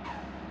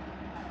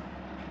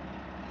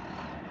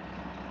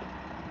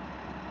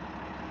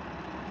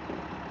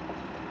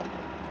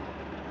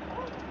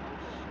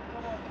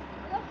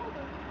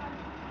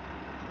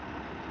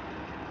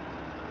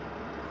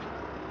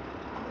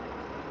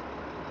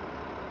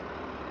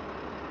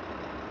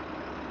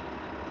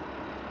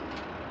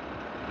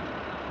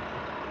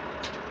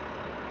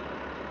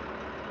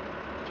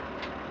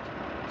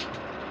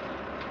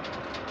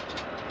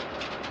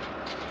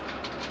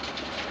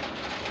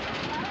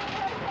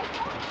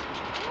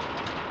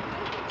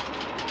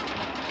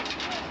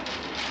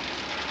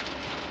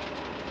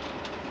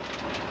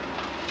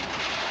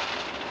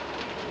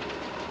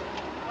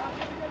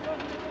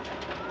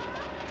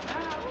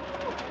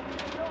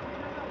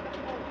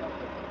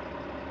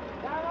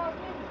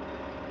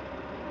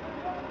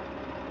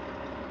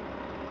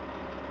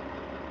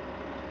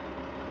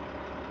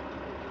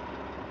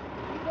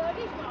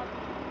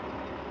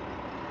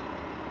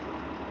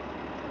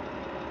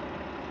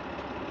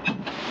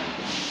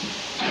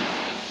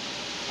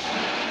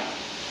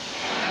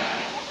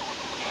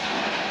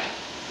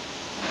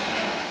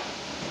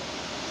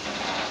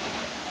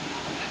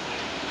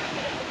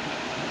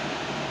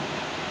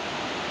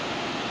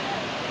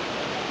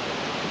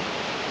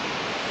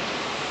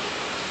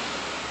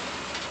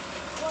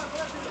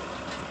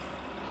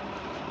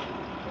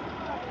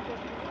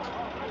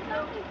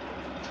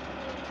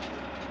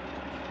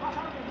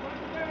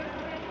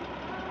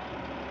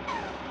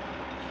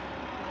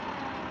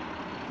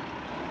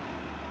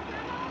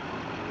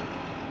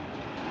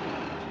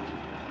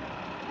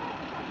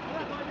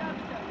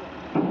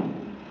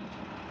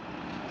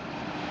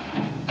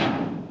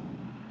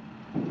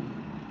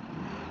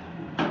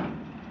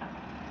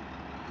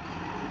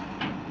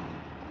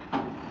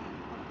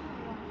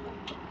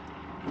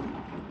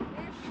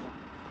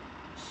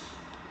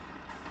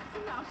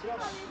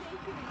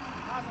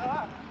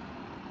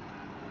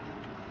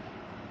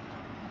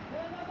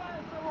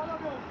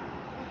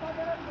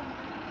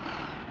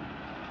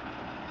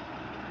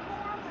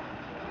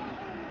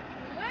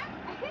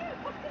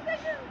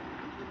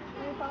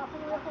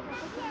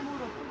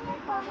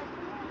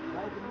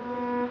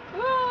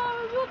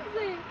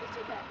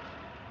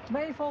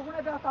Mijn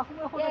volgende dag dat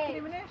we gewoon een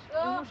krimineel.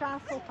 We moeten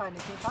aan het gaan.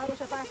 Ik ga dus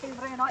het eigenlijk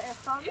in Reno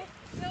staan.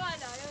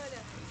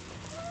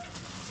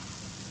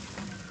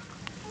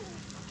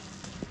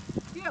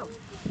 Yo.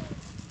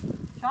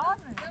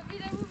 Schade. Eu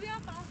virei o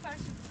viatão,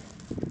 faz.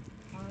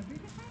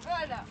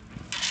 Olha.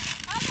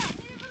 Olha,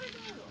 nem vou ver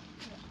tudo.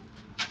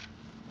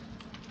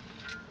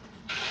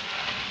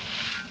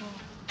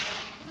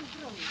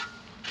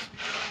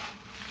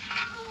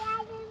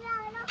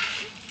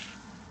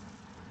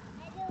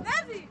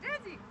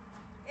 Desce.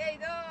 Ei,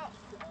 do.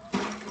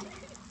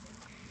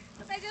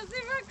 Até que eu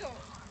se marcou.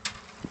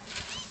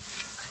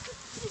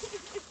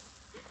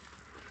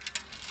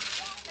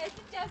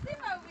 Esse já se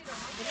vai ouvir.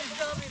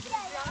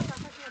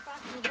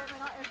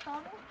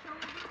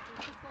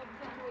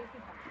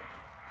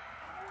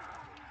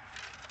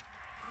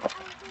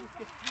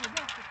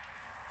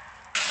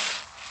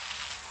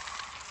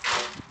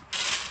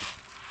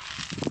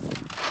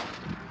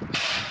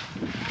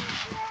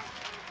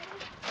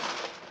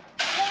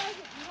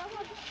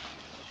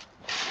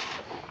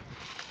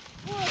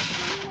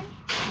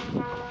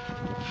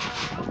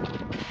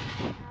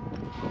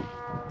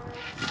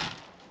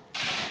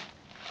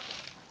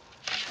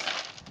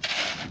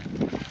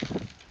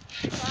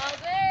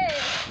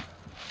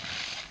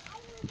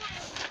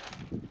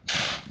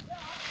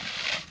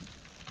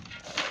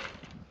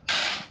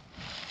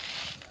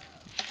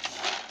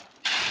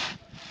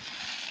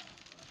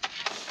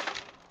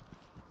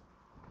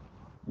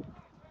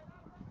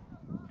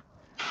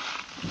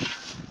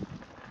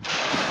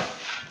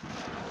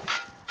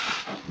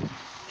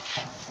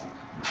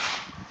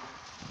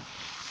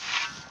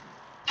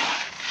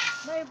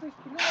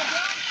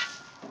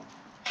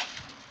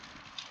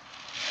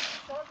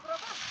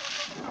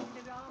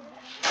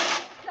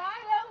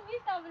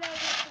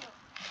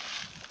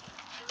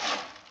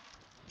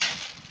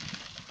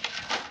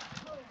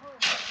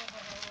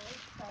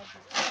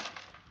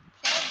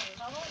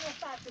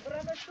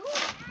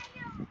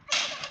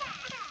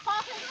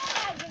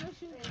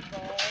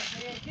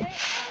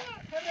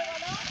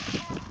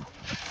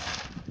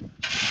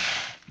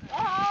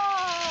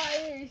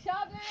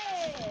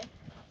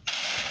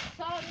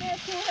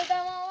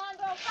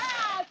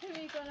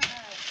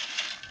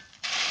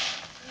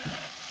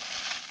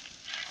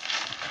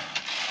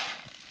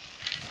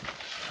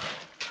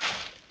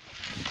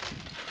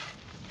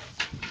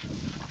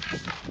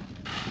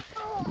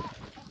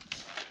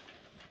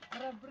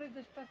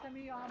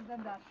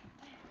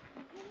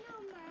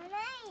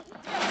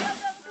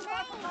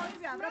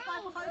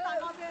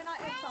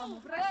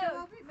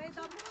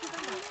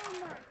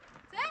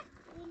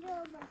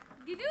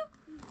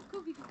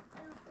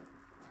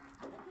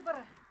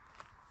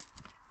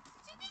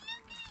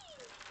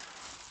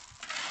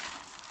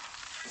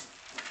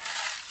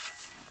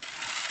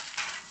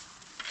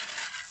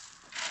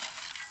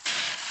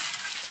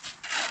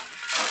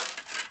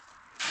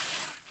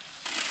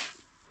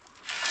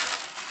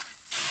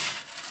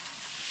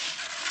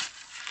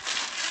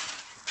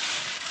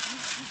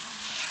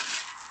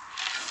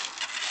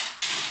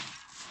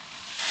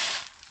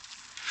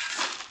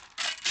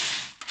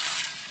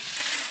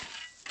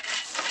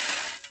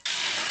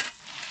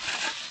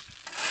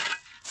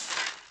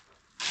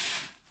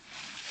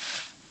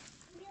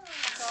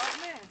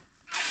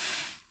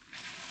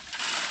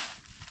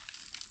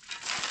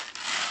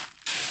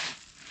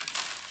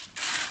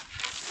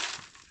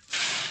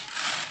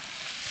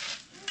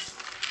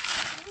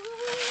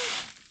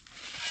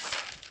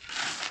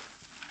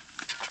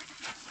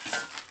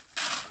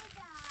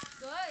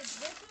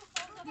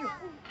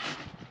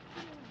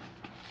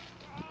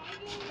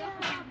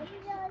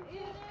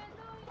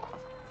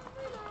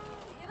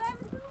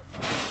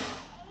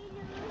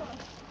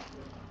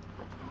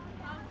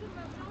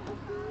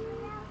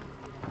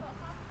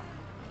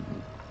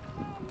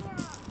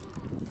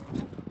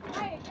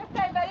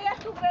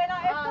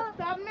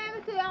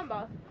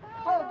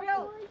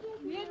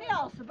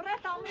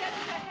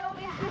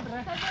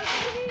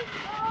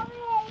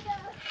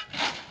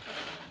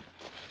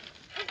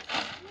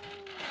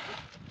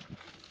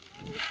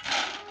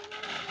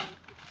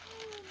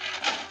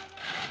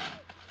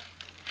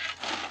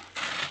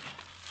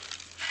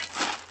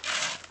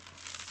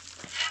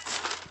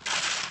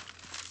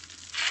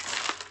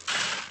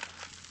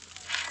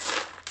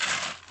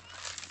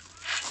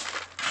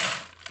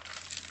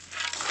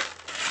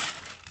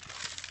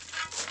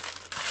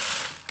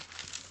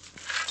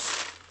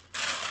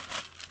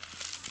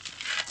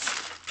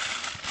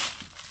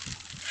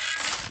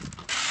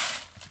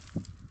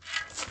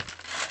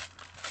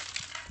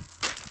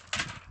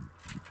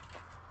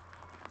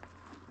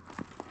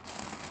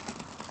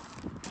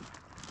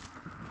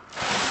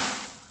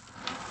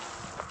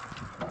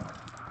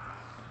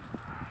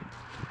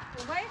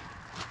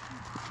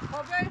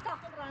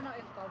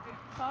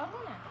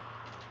 کارونه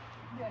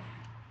بیا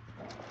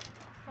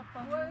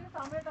و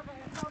تامه دقیقه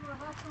احسان رو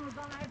هست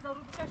کنوزان های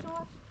ضرور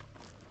بکشوش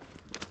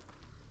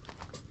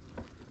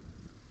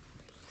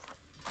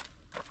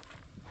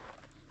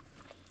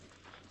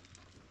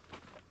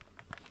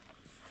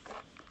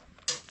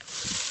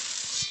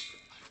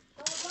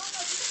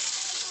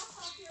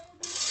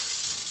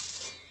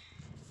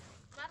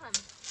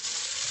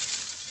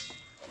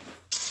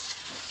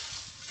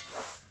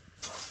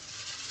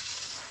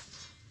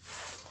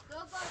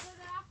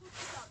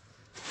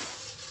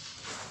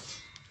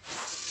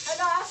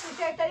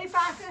تری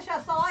پرکش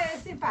از ساهای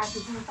ایستی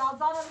پرکش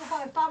میتازان رو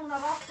میخواه افتارون رو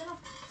راست کنم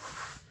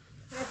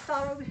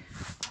افتار رو بی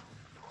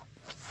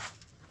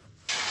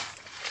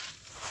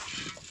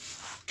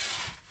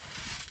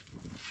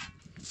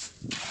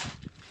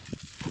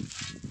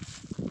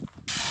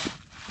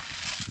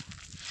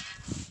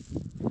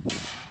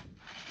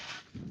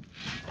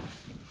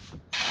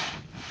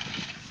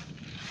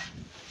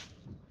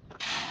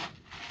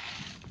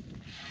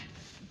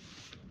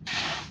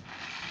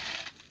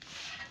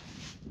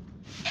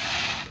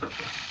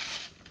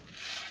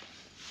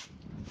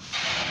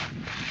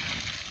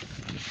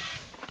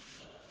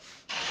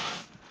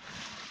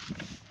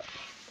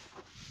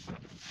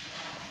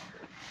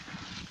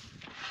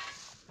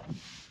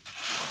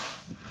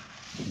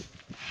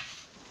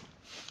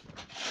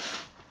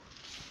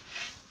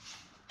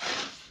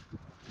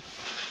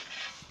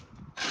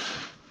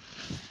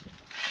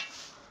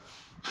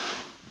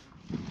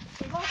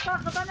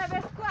تقریبا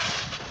نبست کن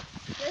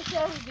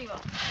بسیار دیگه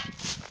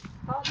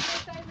تا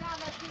دیگه تایی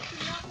نعمت کسی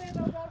نبه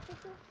رو دار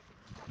کتو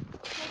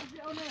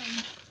خب اونه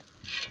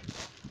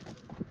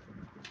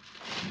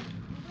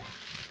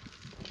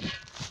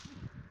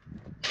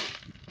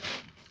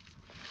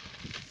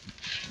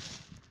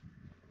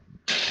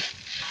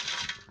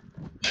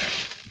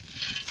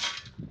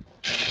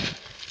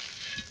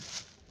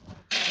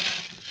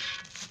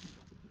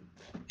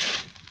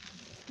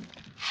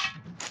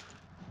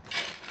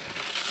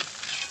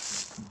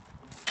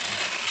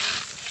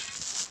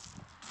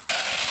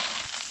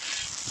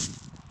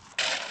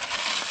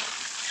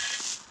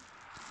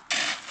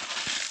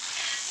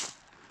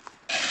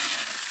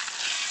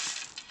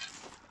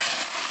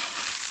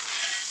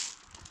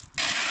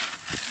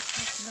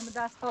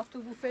دست ها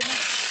تو بوفه نه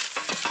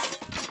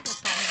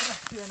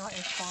تو اینا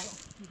اصفارم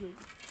دیگه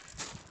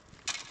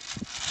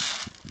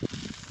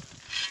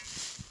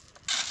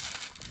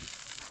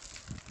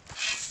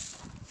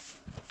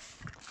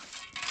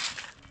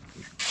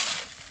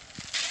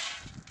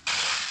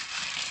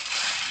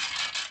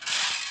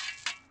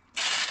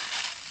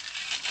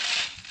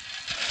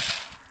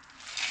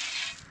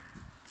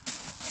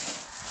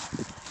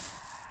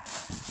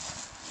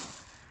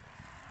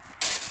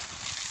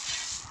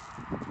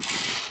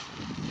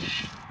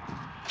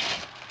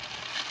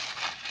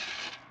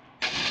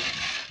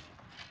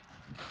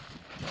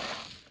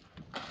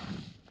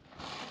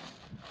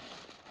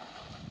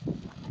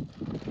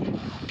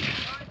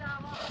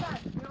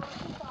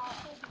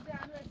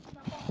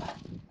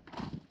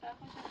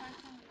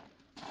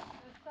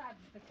Sabe,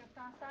 porque eu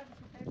tenho uma sabe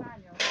que tem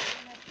valor.